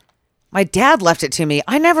goes, "My dad left it to me.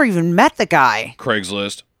 I never even met the guy."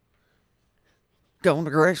 Craigslist. Going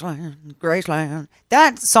to Graceland, Graceland.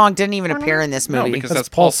 That song didn't even appear in this No, movie. because That's that's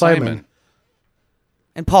Paul Paul Simon. Simon.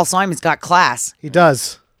 And Paul Simon's got class. he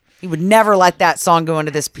does. He would never let that song go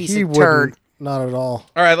into this piece He of turd. wouldn't. Not at all.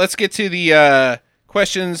 All right, let's get to the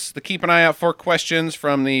questions, the keep an eye out for questions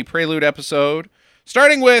from the Prelude episode.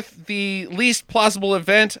 Starting with the least plausible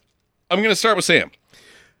event, I'm going to start with Sam.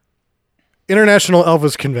 International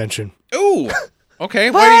Elvis Convention. Ooh,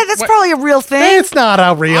 okay. What? That's probably a real thing. It's not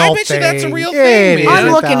a real I bet you thing. that's a real It thing, man. isn't.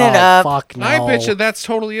 I'm looking it Oh, up. Fuck no. I bet you that's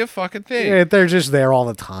totally a fucking thing. Yeah, they're just there all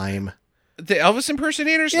the time. The Elvis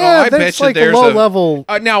impersonators? Yeah, oh, I that's bet you like a there's low level-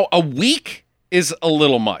 Now, a week is a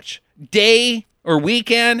little much. Day or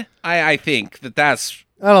weekend, I think that's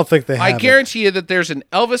I don't think they have I guarantee you that there's an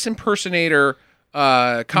Elvis impersonator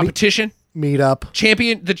competition,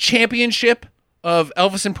 the championship of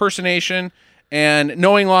Elvis impersonation, and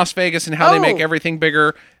knowing Las Vegas and how they make everything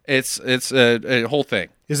bigger. It's a whole thing.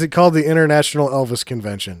 Is it called the International Elvis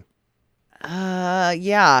Convention?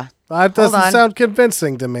 Yeah. That doesn't sound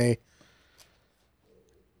convincing to me.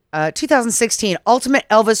 2016 Ultimate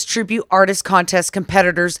Elvis Tribute Artist Contest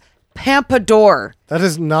Competitors Pampador. That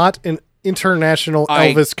is not an international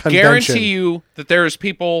Elvis convention. I guarantee you that there is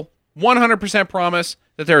people, 100% promise,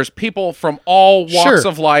 that there is people from all walks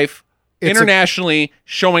of life internationally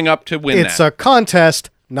showing up to win It's a contest,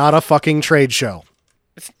 not a fucking trade show.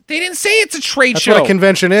 They didn't say it's a trade show. That's what a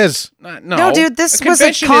convention is. No, dude, this was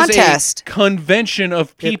a contest. Is a convention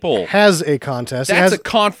of people. It has a contest. That's a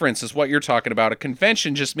conference is what you're talking about. A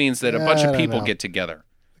convention just means that a bunch of people get together.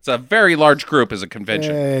 It's a very large group as a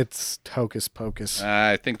convention. It's hocus pocus.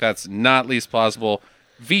 I think that's not least plausible.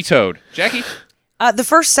 Vetoed. Jackie? The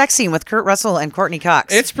first sex scene with Kurt Russell and Courtney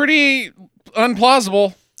Cox. It's pretty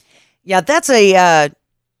unplausible. Yeah, that's a...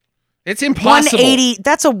 it's impossible. 180.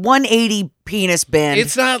 That's a 180 penis bend.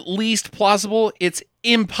 It's not least plausible. It's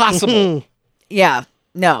impossible. Yeah,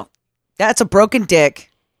 no. That's a broken dick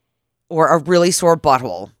or a really sore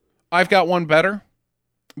butthole. I've got one better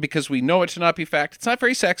because we know it to not be fact. It's not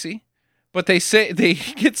very sexy, but they say they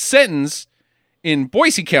get sentenced in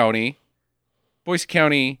Boise County. Boise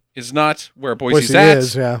County is not where Boise's at.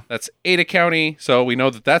 Is, yeah. That's Ada County, so we know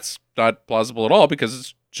that that's not plausible at all because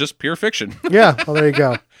it's just pure fiction. Yeah, well, there you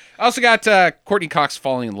go. I also got Courtney Cox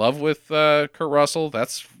falling in love with Kurt Russell.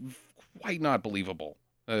 That's quite not believable.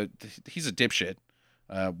 He's a dipshit.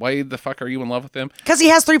 Why the fuck are you in love with him? Because he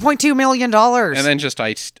has $3.2 million. And then just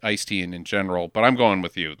Ice-T in general. But I'm going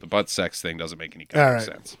with you. The butt sex thing doesn't make any kind of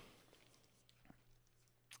sense.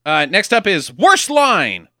 Next up is Worst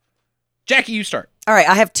Line. Jackie, you start. All right,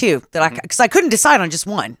 I have two that because I couldn't decide on just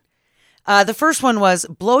one. The first one was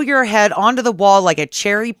blow your head onto the wall like a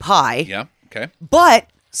cherry pie. Yeah, okay. But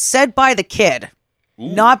said by the kid,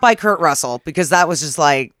 not by Kurt Russell, because that was just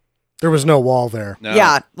like... There was no wall there. No.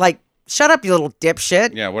 Yeah, like, shut up, you little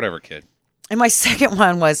dipshit. Yeah, whatever, kid. And my second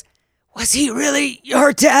one was he really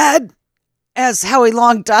your dad? As Howie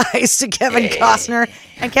Long dies to Kevin Costner.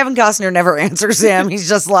 And Kevin Costner never answers him. He's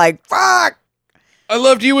just like, fuck! I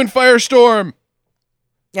loved you in Firestorm.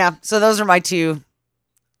 Yeah, so those are my two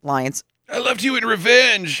lines. I loved you in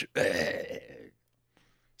Revenge.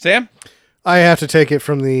 Sam? I have to take it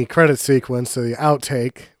from the credit sequence to the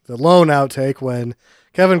outtake, the lone outtake, when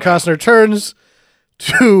Kevin Costner turns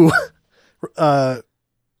to Kurt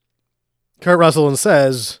Russell and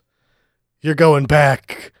says, "You're going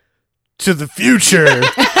back to the future."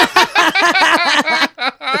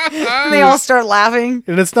 They all start laughing.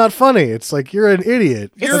 And it's not funny. It's like, you're an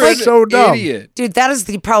idiot. You're That's an so dumb. idiot. Dude, that is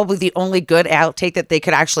probably the only good outtake that they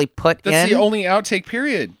could actually put in. That's the only outtake,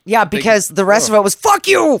 period. Yeah, because the rest of it was, fuck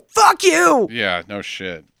you! Fuck you! Yeah, no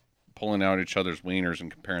shit. Pulling out each other's wieners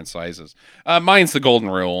and comparing sizes. Mine's the golden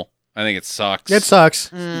rule. I think it sucks. It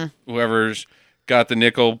sucks. Whoever's got the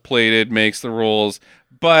nickel plated makes the rules.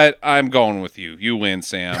 But I'm going with you. You win,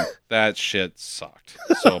 Sam. That shit sucked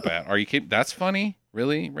so bad. Are you kidding? That's funny?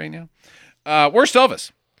 Really? Right now? Worst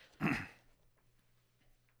Elvis.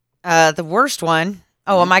 The worst one.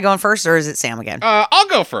 Oh, am I going first or is it Sam again? I'll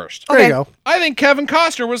go first. There you go. I think Kevin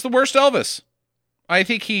Costner was the worst Elvis. I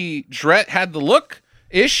think he had the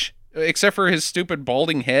look-ish, except for his stupid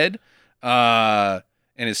balding head and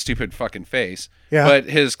his stupid fucking face. Yeah. But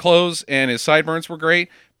his clothes and his sideburns were great.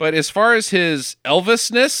 But as far as his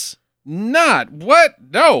Elvisness, not. What?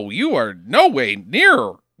 No, you are no way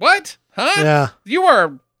near. What? Huh? Yeah. You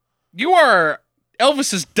are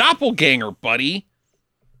Elvis's doppelganger, buddy.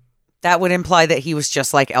 That would imply that he was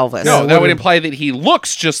just like Elvis. No, it that would wouldn't- imply that he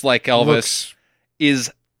looks just like Elvis.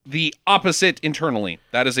 Is the opposite internally.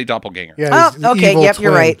 That is a doppelganger. Yeah. he's the okay, evil yep,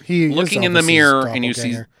 you're twin. right. He is Looking in the Elvis's mirror and you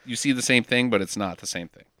doppelganger. see the same thing, but it's not the same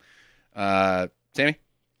thing. Sammy?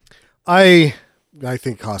 I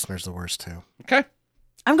think Costner's the worst too. Okay.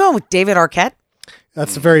 I'm going with David Arquette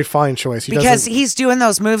That's a very fine choice. He because doesn't- he's doing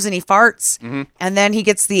those moves and he farts, and then he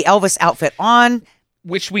gets the Elvis outfit on.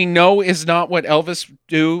 Which we know is not what Elvis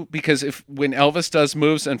do, because when Elvis does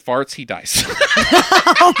moves and farts, he dies.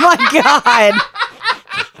 Oh my God.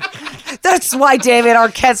 That's why David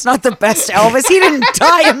Arquette's not the best Elvis. He didn't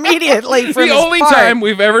die immediately from The his only fart. time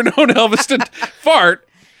we've ever known Elvis to fart,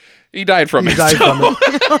 he died from he it. died So, from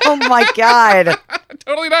it. Oh my God.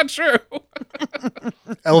 totally not true.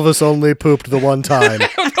 Elvis only pooped the one time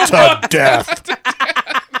to death.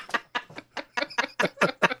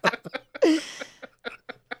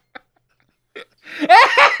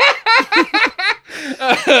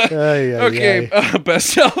 Ay, ay, Okay, ay.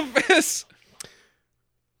 best Elvis.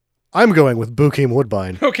 I'm going with Bokeem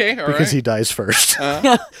Woodbine. Okay, all right. Because he dies first.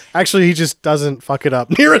 Actually, he just doesn't fuck it up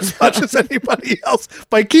near as much as anybody else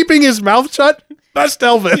by keeping his mouth shut. Best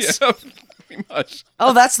Elvis. Yeah, pretty much.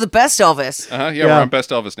 Oh, that's the best Elvis. Yeah, Yeah. we're on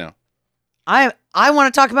best Elvis now. I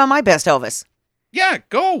want to talk about my best Elvis. Yeah,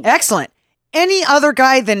 go. Excellent. Any other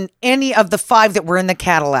guy than any of the 5 that were in the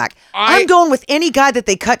Cadillac. I- I'm going with any guy that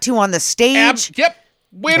they cut to on the stage. Yep.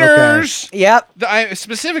 Winners. Yep.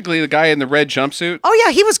 Specifically, the guy in the red jumpsuit. Oh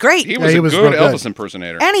yeah, he was great. He was he a was good real good. Elvis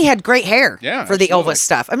impersonator. And he had great hair Yeah, for the absolutely. Elvis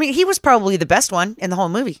stuff. I mean, he was probably the best one in the whole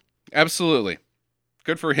movie. Absolutely.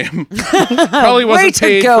 Good for him. Probably wasn't Way to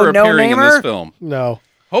paid go, for appearing in this no-namer. film. No.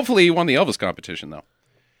 Hopefully, he won the Elvis competition, though.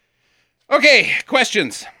 Okay,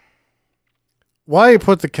 questions. Why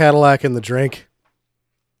put the Cadillac in the drink?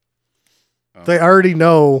 Oh. They already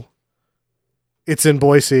know it's in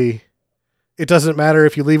Boise. It doesn't matter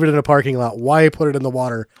if you leave it in a parking lot. Why put it in the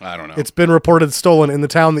water? I don't know. It's been reported stolen in the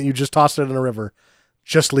town that you just tossed it in a river.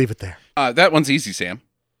 Just leave it there. That one's easy, Sam.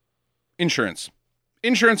 Insurance.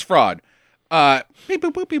 Insurance fraud. Beep,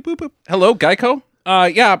 boop, boop, beep, boop, boop. Hello, Geico?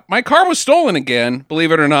 Yeah, my car was stolen again,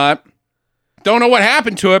 believe it or not. Don't know what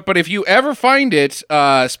happened to it, but if you ever find it,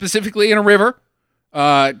 specifically in a river,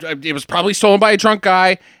 it was probably stolen by a drunk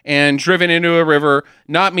guy and driven into a river.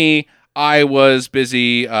 Not me. I was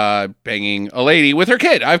busy banging a lady with her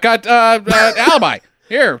kid. I've got alibi.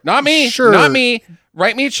 Here, not me. Sure. Not me.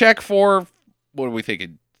 Write me a check for, what are we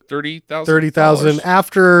thinking, $30,000? 30,000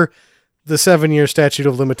 after the 7-year statute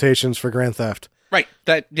of limitations for grand theft. Right.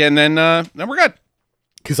 That, and then we're good.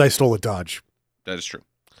 Because I stole a Dodge. That is true.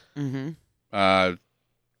 Mm-hmm. I'll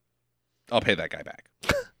pay that guy back.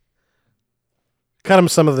 Cut him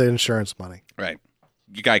some of the insurance money. Right.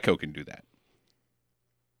 Geico can do that.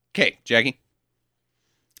 Okay, Jackie.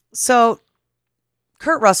 So,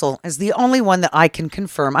 Kurt Russell is the only one that I can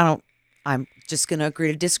confirm. I'm just going to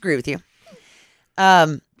agree to disagree with you.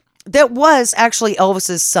 That was actually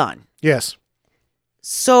Elvis's son. Yes.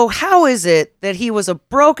 So how is it that he was a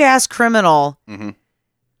broke ass criminal Mhm.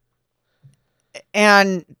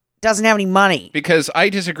 and doesn't have any money? Because I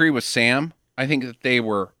disagree with Sam. I think that they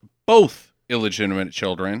were both illegitimate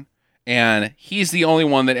children, and he's the only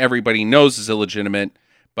one that everybody knows is illegitimate,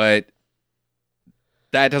 but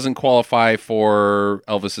that doesn't qualify for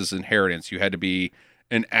Elvis's inheritance. You had to be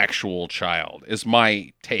an actual child, is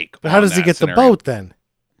my take. But how on does he that get scenario. the boat then?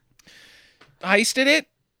 Heisted it?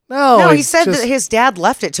 No, he it's said just- that his dad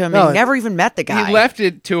left it to him No, and he never even met the guy. He left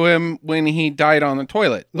it to him when he died on the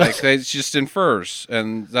toilet. Like, it's just infers,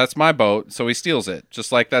 and that's my boat, so he steals it.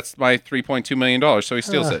 Just like that's my $3.2 million, so he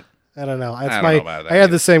steals it. I don't know. That's don't my. know about that I had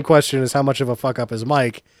either. the same question as how much of a fuck up is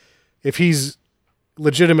Mike. If he's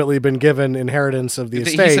legitimately been given inheritance of the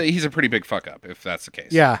estate, He's a pretty big fuck up, if that's the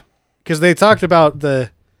case. yeah, because they talked about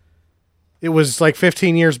it was like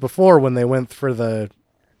 15 years before when they went for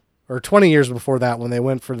or 20 years before that when they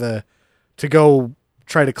went for to go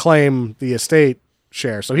try to claim the estate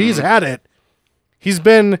share. So he's had it. He's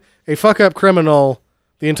been a fuck up criminal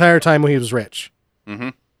the entire time when he was rich.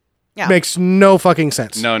 Yeah. Makes no fucking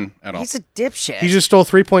sense. None at all. He's a dipshit. He just stole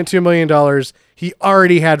 $3.2 million. He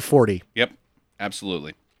already had 40. Yep,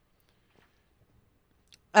 absolutely.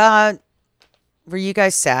 Were you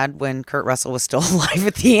guys sad when Kurt Russell was still alive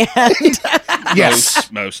at the end?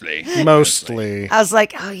 Yes. Mostly. Mostly. I was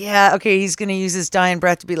like, oh yeah, okay, he's gonna use his dying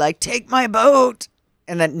breath to be like, take my boat.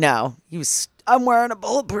 And then no, I'm wearing a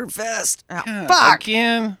bulletproof vest. Oh, fuck.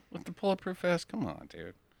 Again with the bulletproof vest. Come on,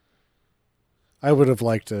 dude. I would have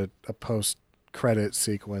liked a post-credit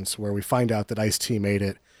sequence where we find out that Ice-T made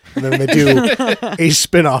it, and then they do a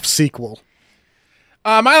spin-off sequel.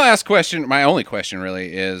 My last question, my only question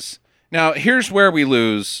really is, now here's where we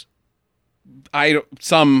lose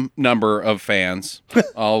some number of fans.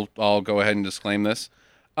 I'll go ahead and disclaim this.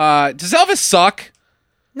 Does Elvis suck?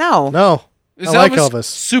 No. No. Is I like Elvis Elvis.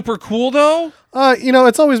 super cool though?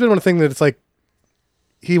 It's always been one thing that it's like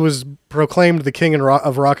he was proclaimed the king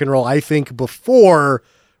of rock and roll, I think, before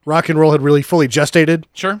rock and roll had really fully gestated.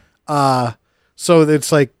 Sure. So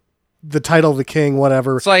it's like the title of the king,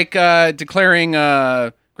 whatever. It's like declaring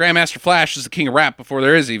Grandmaster Flash as the king of rap before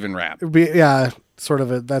there is even rap. Sort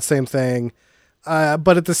of that same thing.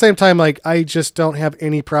 But at the same time, like, I just don't have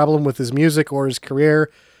any problem with his music or his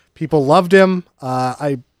career. People loved him.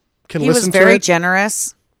 I can He was listen very to it. Okay.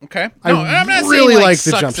 generous. No, I'm not really saying like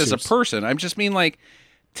the sucks as a jumpsuits. person. I just mean like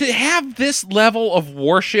to have this level of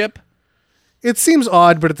worship. It seems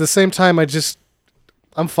odd, but at the same time,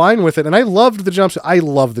 I'm fine with it. And I loved the jumpsuit. I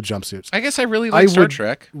love the jumpsuits. I guess I really like Star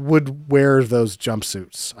Trek. Would wear those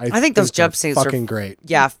jumpsuits. I think those they're jumpsuits fucking are great.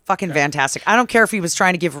 Yeah, fucking fantastic. I don't care if he was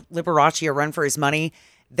trying to give Liberace a run for his money.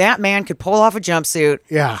 That man could pull off a jumpsuit,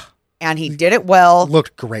 Yeah. and he did it well.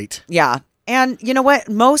 Looked great. Yeah. And you know what?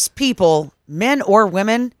 Most people, men or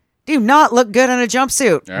women, do not look good in a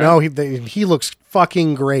jumpsuit. All right. No, he looks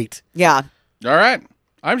fucking great. Yeah. All right.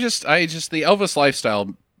 the Elvis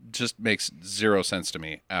lifestyle just makes zero sense to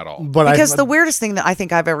me at all. But Because the weirdest thing that I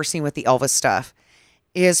think I've ever seen with the Elvis stuff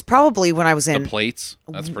is probably when I was in The plates,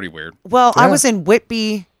 that's pretty weird. Well, I Yeah. was in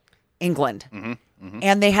Whitby, England,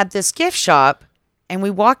 and they had this gift shop, and we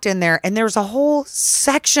walked in there, and there was a whole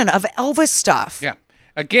section of Elvis stuff. Yeah.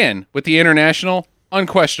 Again, with the international,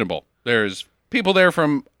 unquestionable. There's people there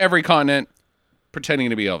from every continent pretending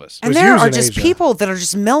to be Elvis. And was there used are in just Asia. people that are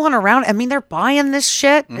just milling around. I mean, they're buying this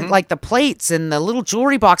shit, and like the plates and the little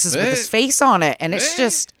jewelry boxes with his face on it, and it's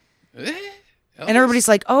just. And everybody's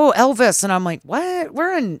like, "Oh, Elvis," and I'm like, "What?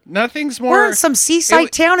 We're in Nothing's some seaside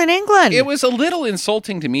it- town in England." It was a little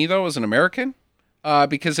insulting to me, though, as an American,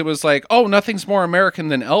 because it was like, oh, nothing's more American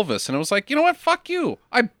than Elvis. And it was like, you know what? Fuck you.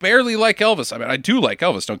 I barely like Elvis. I mean, I do like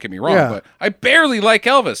Elvis, don't get me wrong, Yeah. but I barely like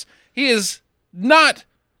Elvis. He is not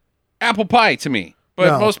apple pie to me, but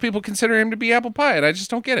No. most people consider him to be apple pie, and I just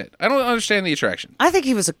don't get it. I don't understand the attraction. I think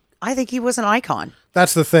he was an icon.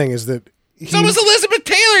 That's the thing is that So was Elizabeth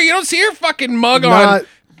Taylor. You don't see her fucking mug Not-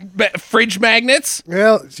 on fridge magnets.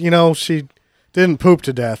 well, she didn't poop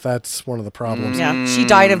to death. That's one of the problems. Yeah, she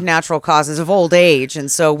died of natural causes of old age, and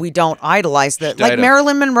so we don't idolize that. died Like of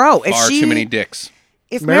Marilyn Monroe. Far too many dicks.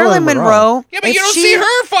 If Marilyn Marilyn Monroe. Monroe, Yeah, but if you don't she- see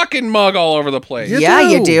her fucking mug all over the place. You Yeah,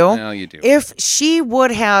 you do. do. No, you do. If she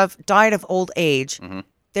would have died of old age,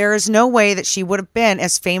 there is no way that she would have been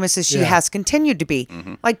as famous as she Yeah. has continued to be.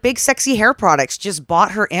 Like Big Sexy Hair Products just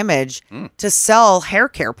bought her image to sell hair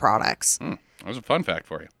care products. That was a fun fact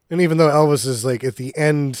for you. And even though Elvis is like at the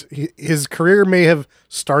end, his career may have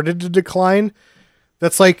started to decline.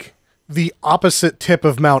 That's like the opposite tip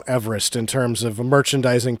of Mount Everest in terms of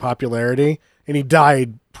merchandising popularity. And he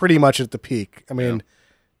died pretty much at the peak. I mean,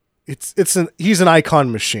 he's an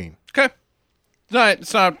icon machine. Okay.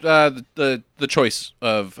 It's not the choice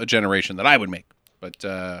of a generation that I would make, but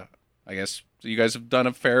I guess you guys have done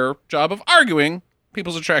a fair job of arguing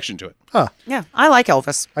people's attraction to it. Yeah, I like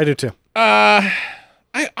Elvis. I do too. I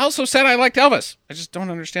also said I liked Elvis. I just don't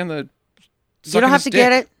understand the. You don't have to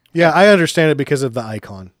get it. Yeah, I understand it because of the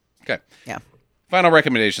icon. Okay. Yeah. Final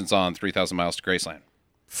recommendations on 3,000 Miles to Graceland.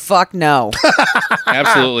 Fuck no.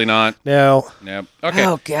 Absolutely not. No, Nope. Okay.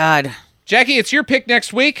 Oh God. Jackie, it's your pick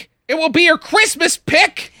next week. It will be your Christmas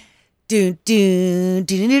pick. Do do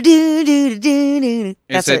do do do do do do.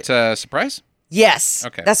 Is it a surprise? Yes.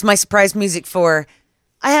 Okay. That's my surprise music for.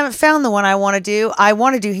 I haven't found the one I want to do. I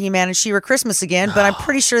want to do He-Man and She-Ra Christmas again, but I'm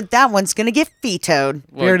pretty sure that one's going to get vetoed.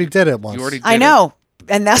 we already did it once. You already did I it. know.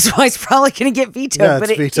 And that's why it's probably going to get vetoed. Yeah,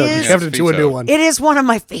 but it's vetoed. You is, have to do a new vetoed. one. it is one of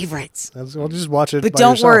my favorites. We'll just watch it. But by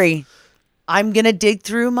don't yourself. worry. I'm going to dig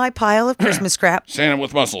through my pile of Christmas crap. Santa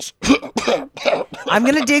with muscles. I'm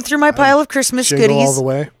going to dig through my pile of Christmas Jingle goodies. all the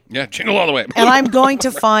way. Yeah, jingle all the way. And I'm going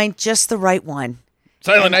to find just the right one.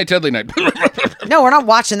 Silent Night, Deadly Night. No, we're not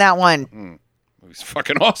watching that one. It's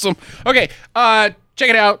fucking awesome. Okay, check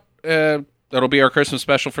it out. That'll be our Christmas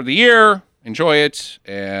special for the year. Enjoy it,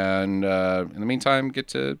 and in the meantime, get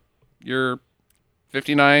to your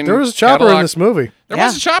 59. There was a chopper catalog. in this movie. There Yeah.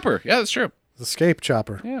 was a chopper. Yeah, that's true. The Escape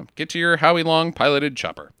chopper. Yeah, get to your Howie Long piloted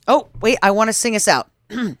chopper. Oh, wait, I want to sing us out.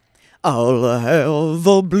 I'll have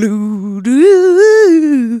a blue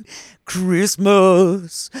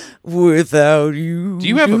Christmas without you. Do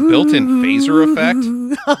you have a built-in phaser effect?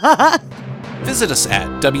 Visit us at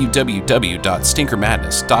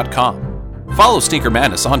www.stinkermadness.com. Follow Stinker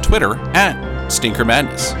Madness on Twitter at Stinker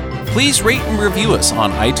Madness. Please rate and review us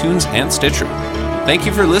on iTunes and Stitcher. Thank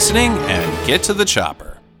you for listening, and get to the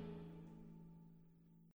chopper.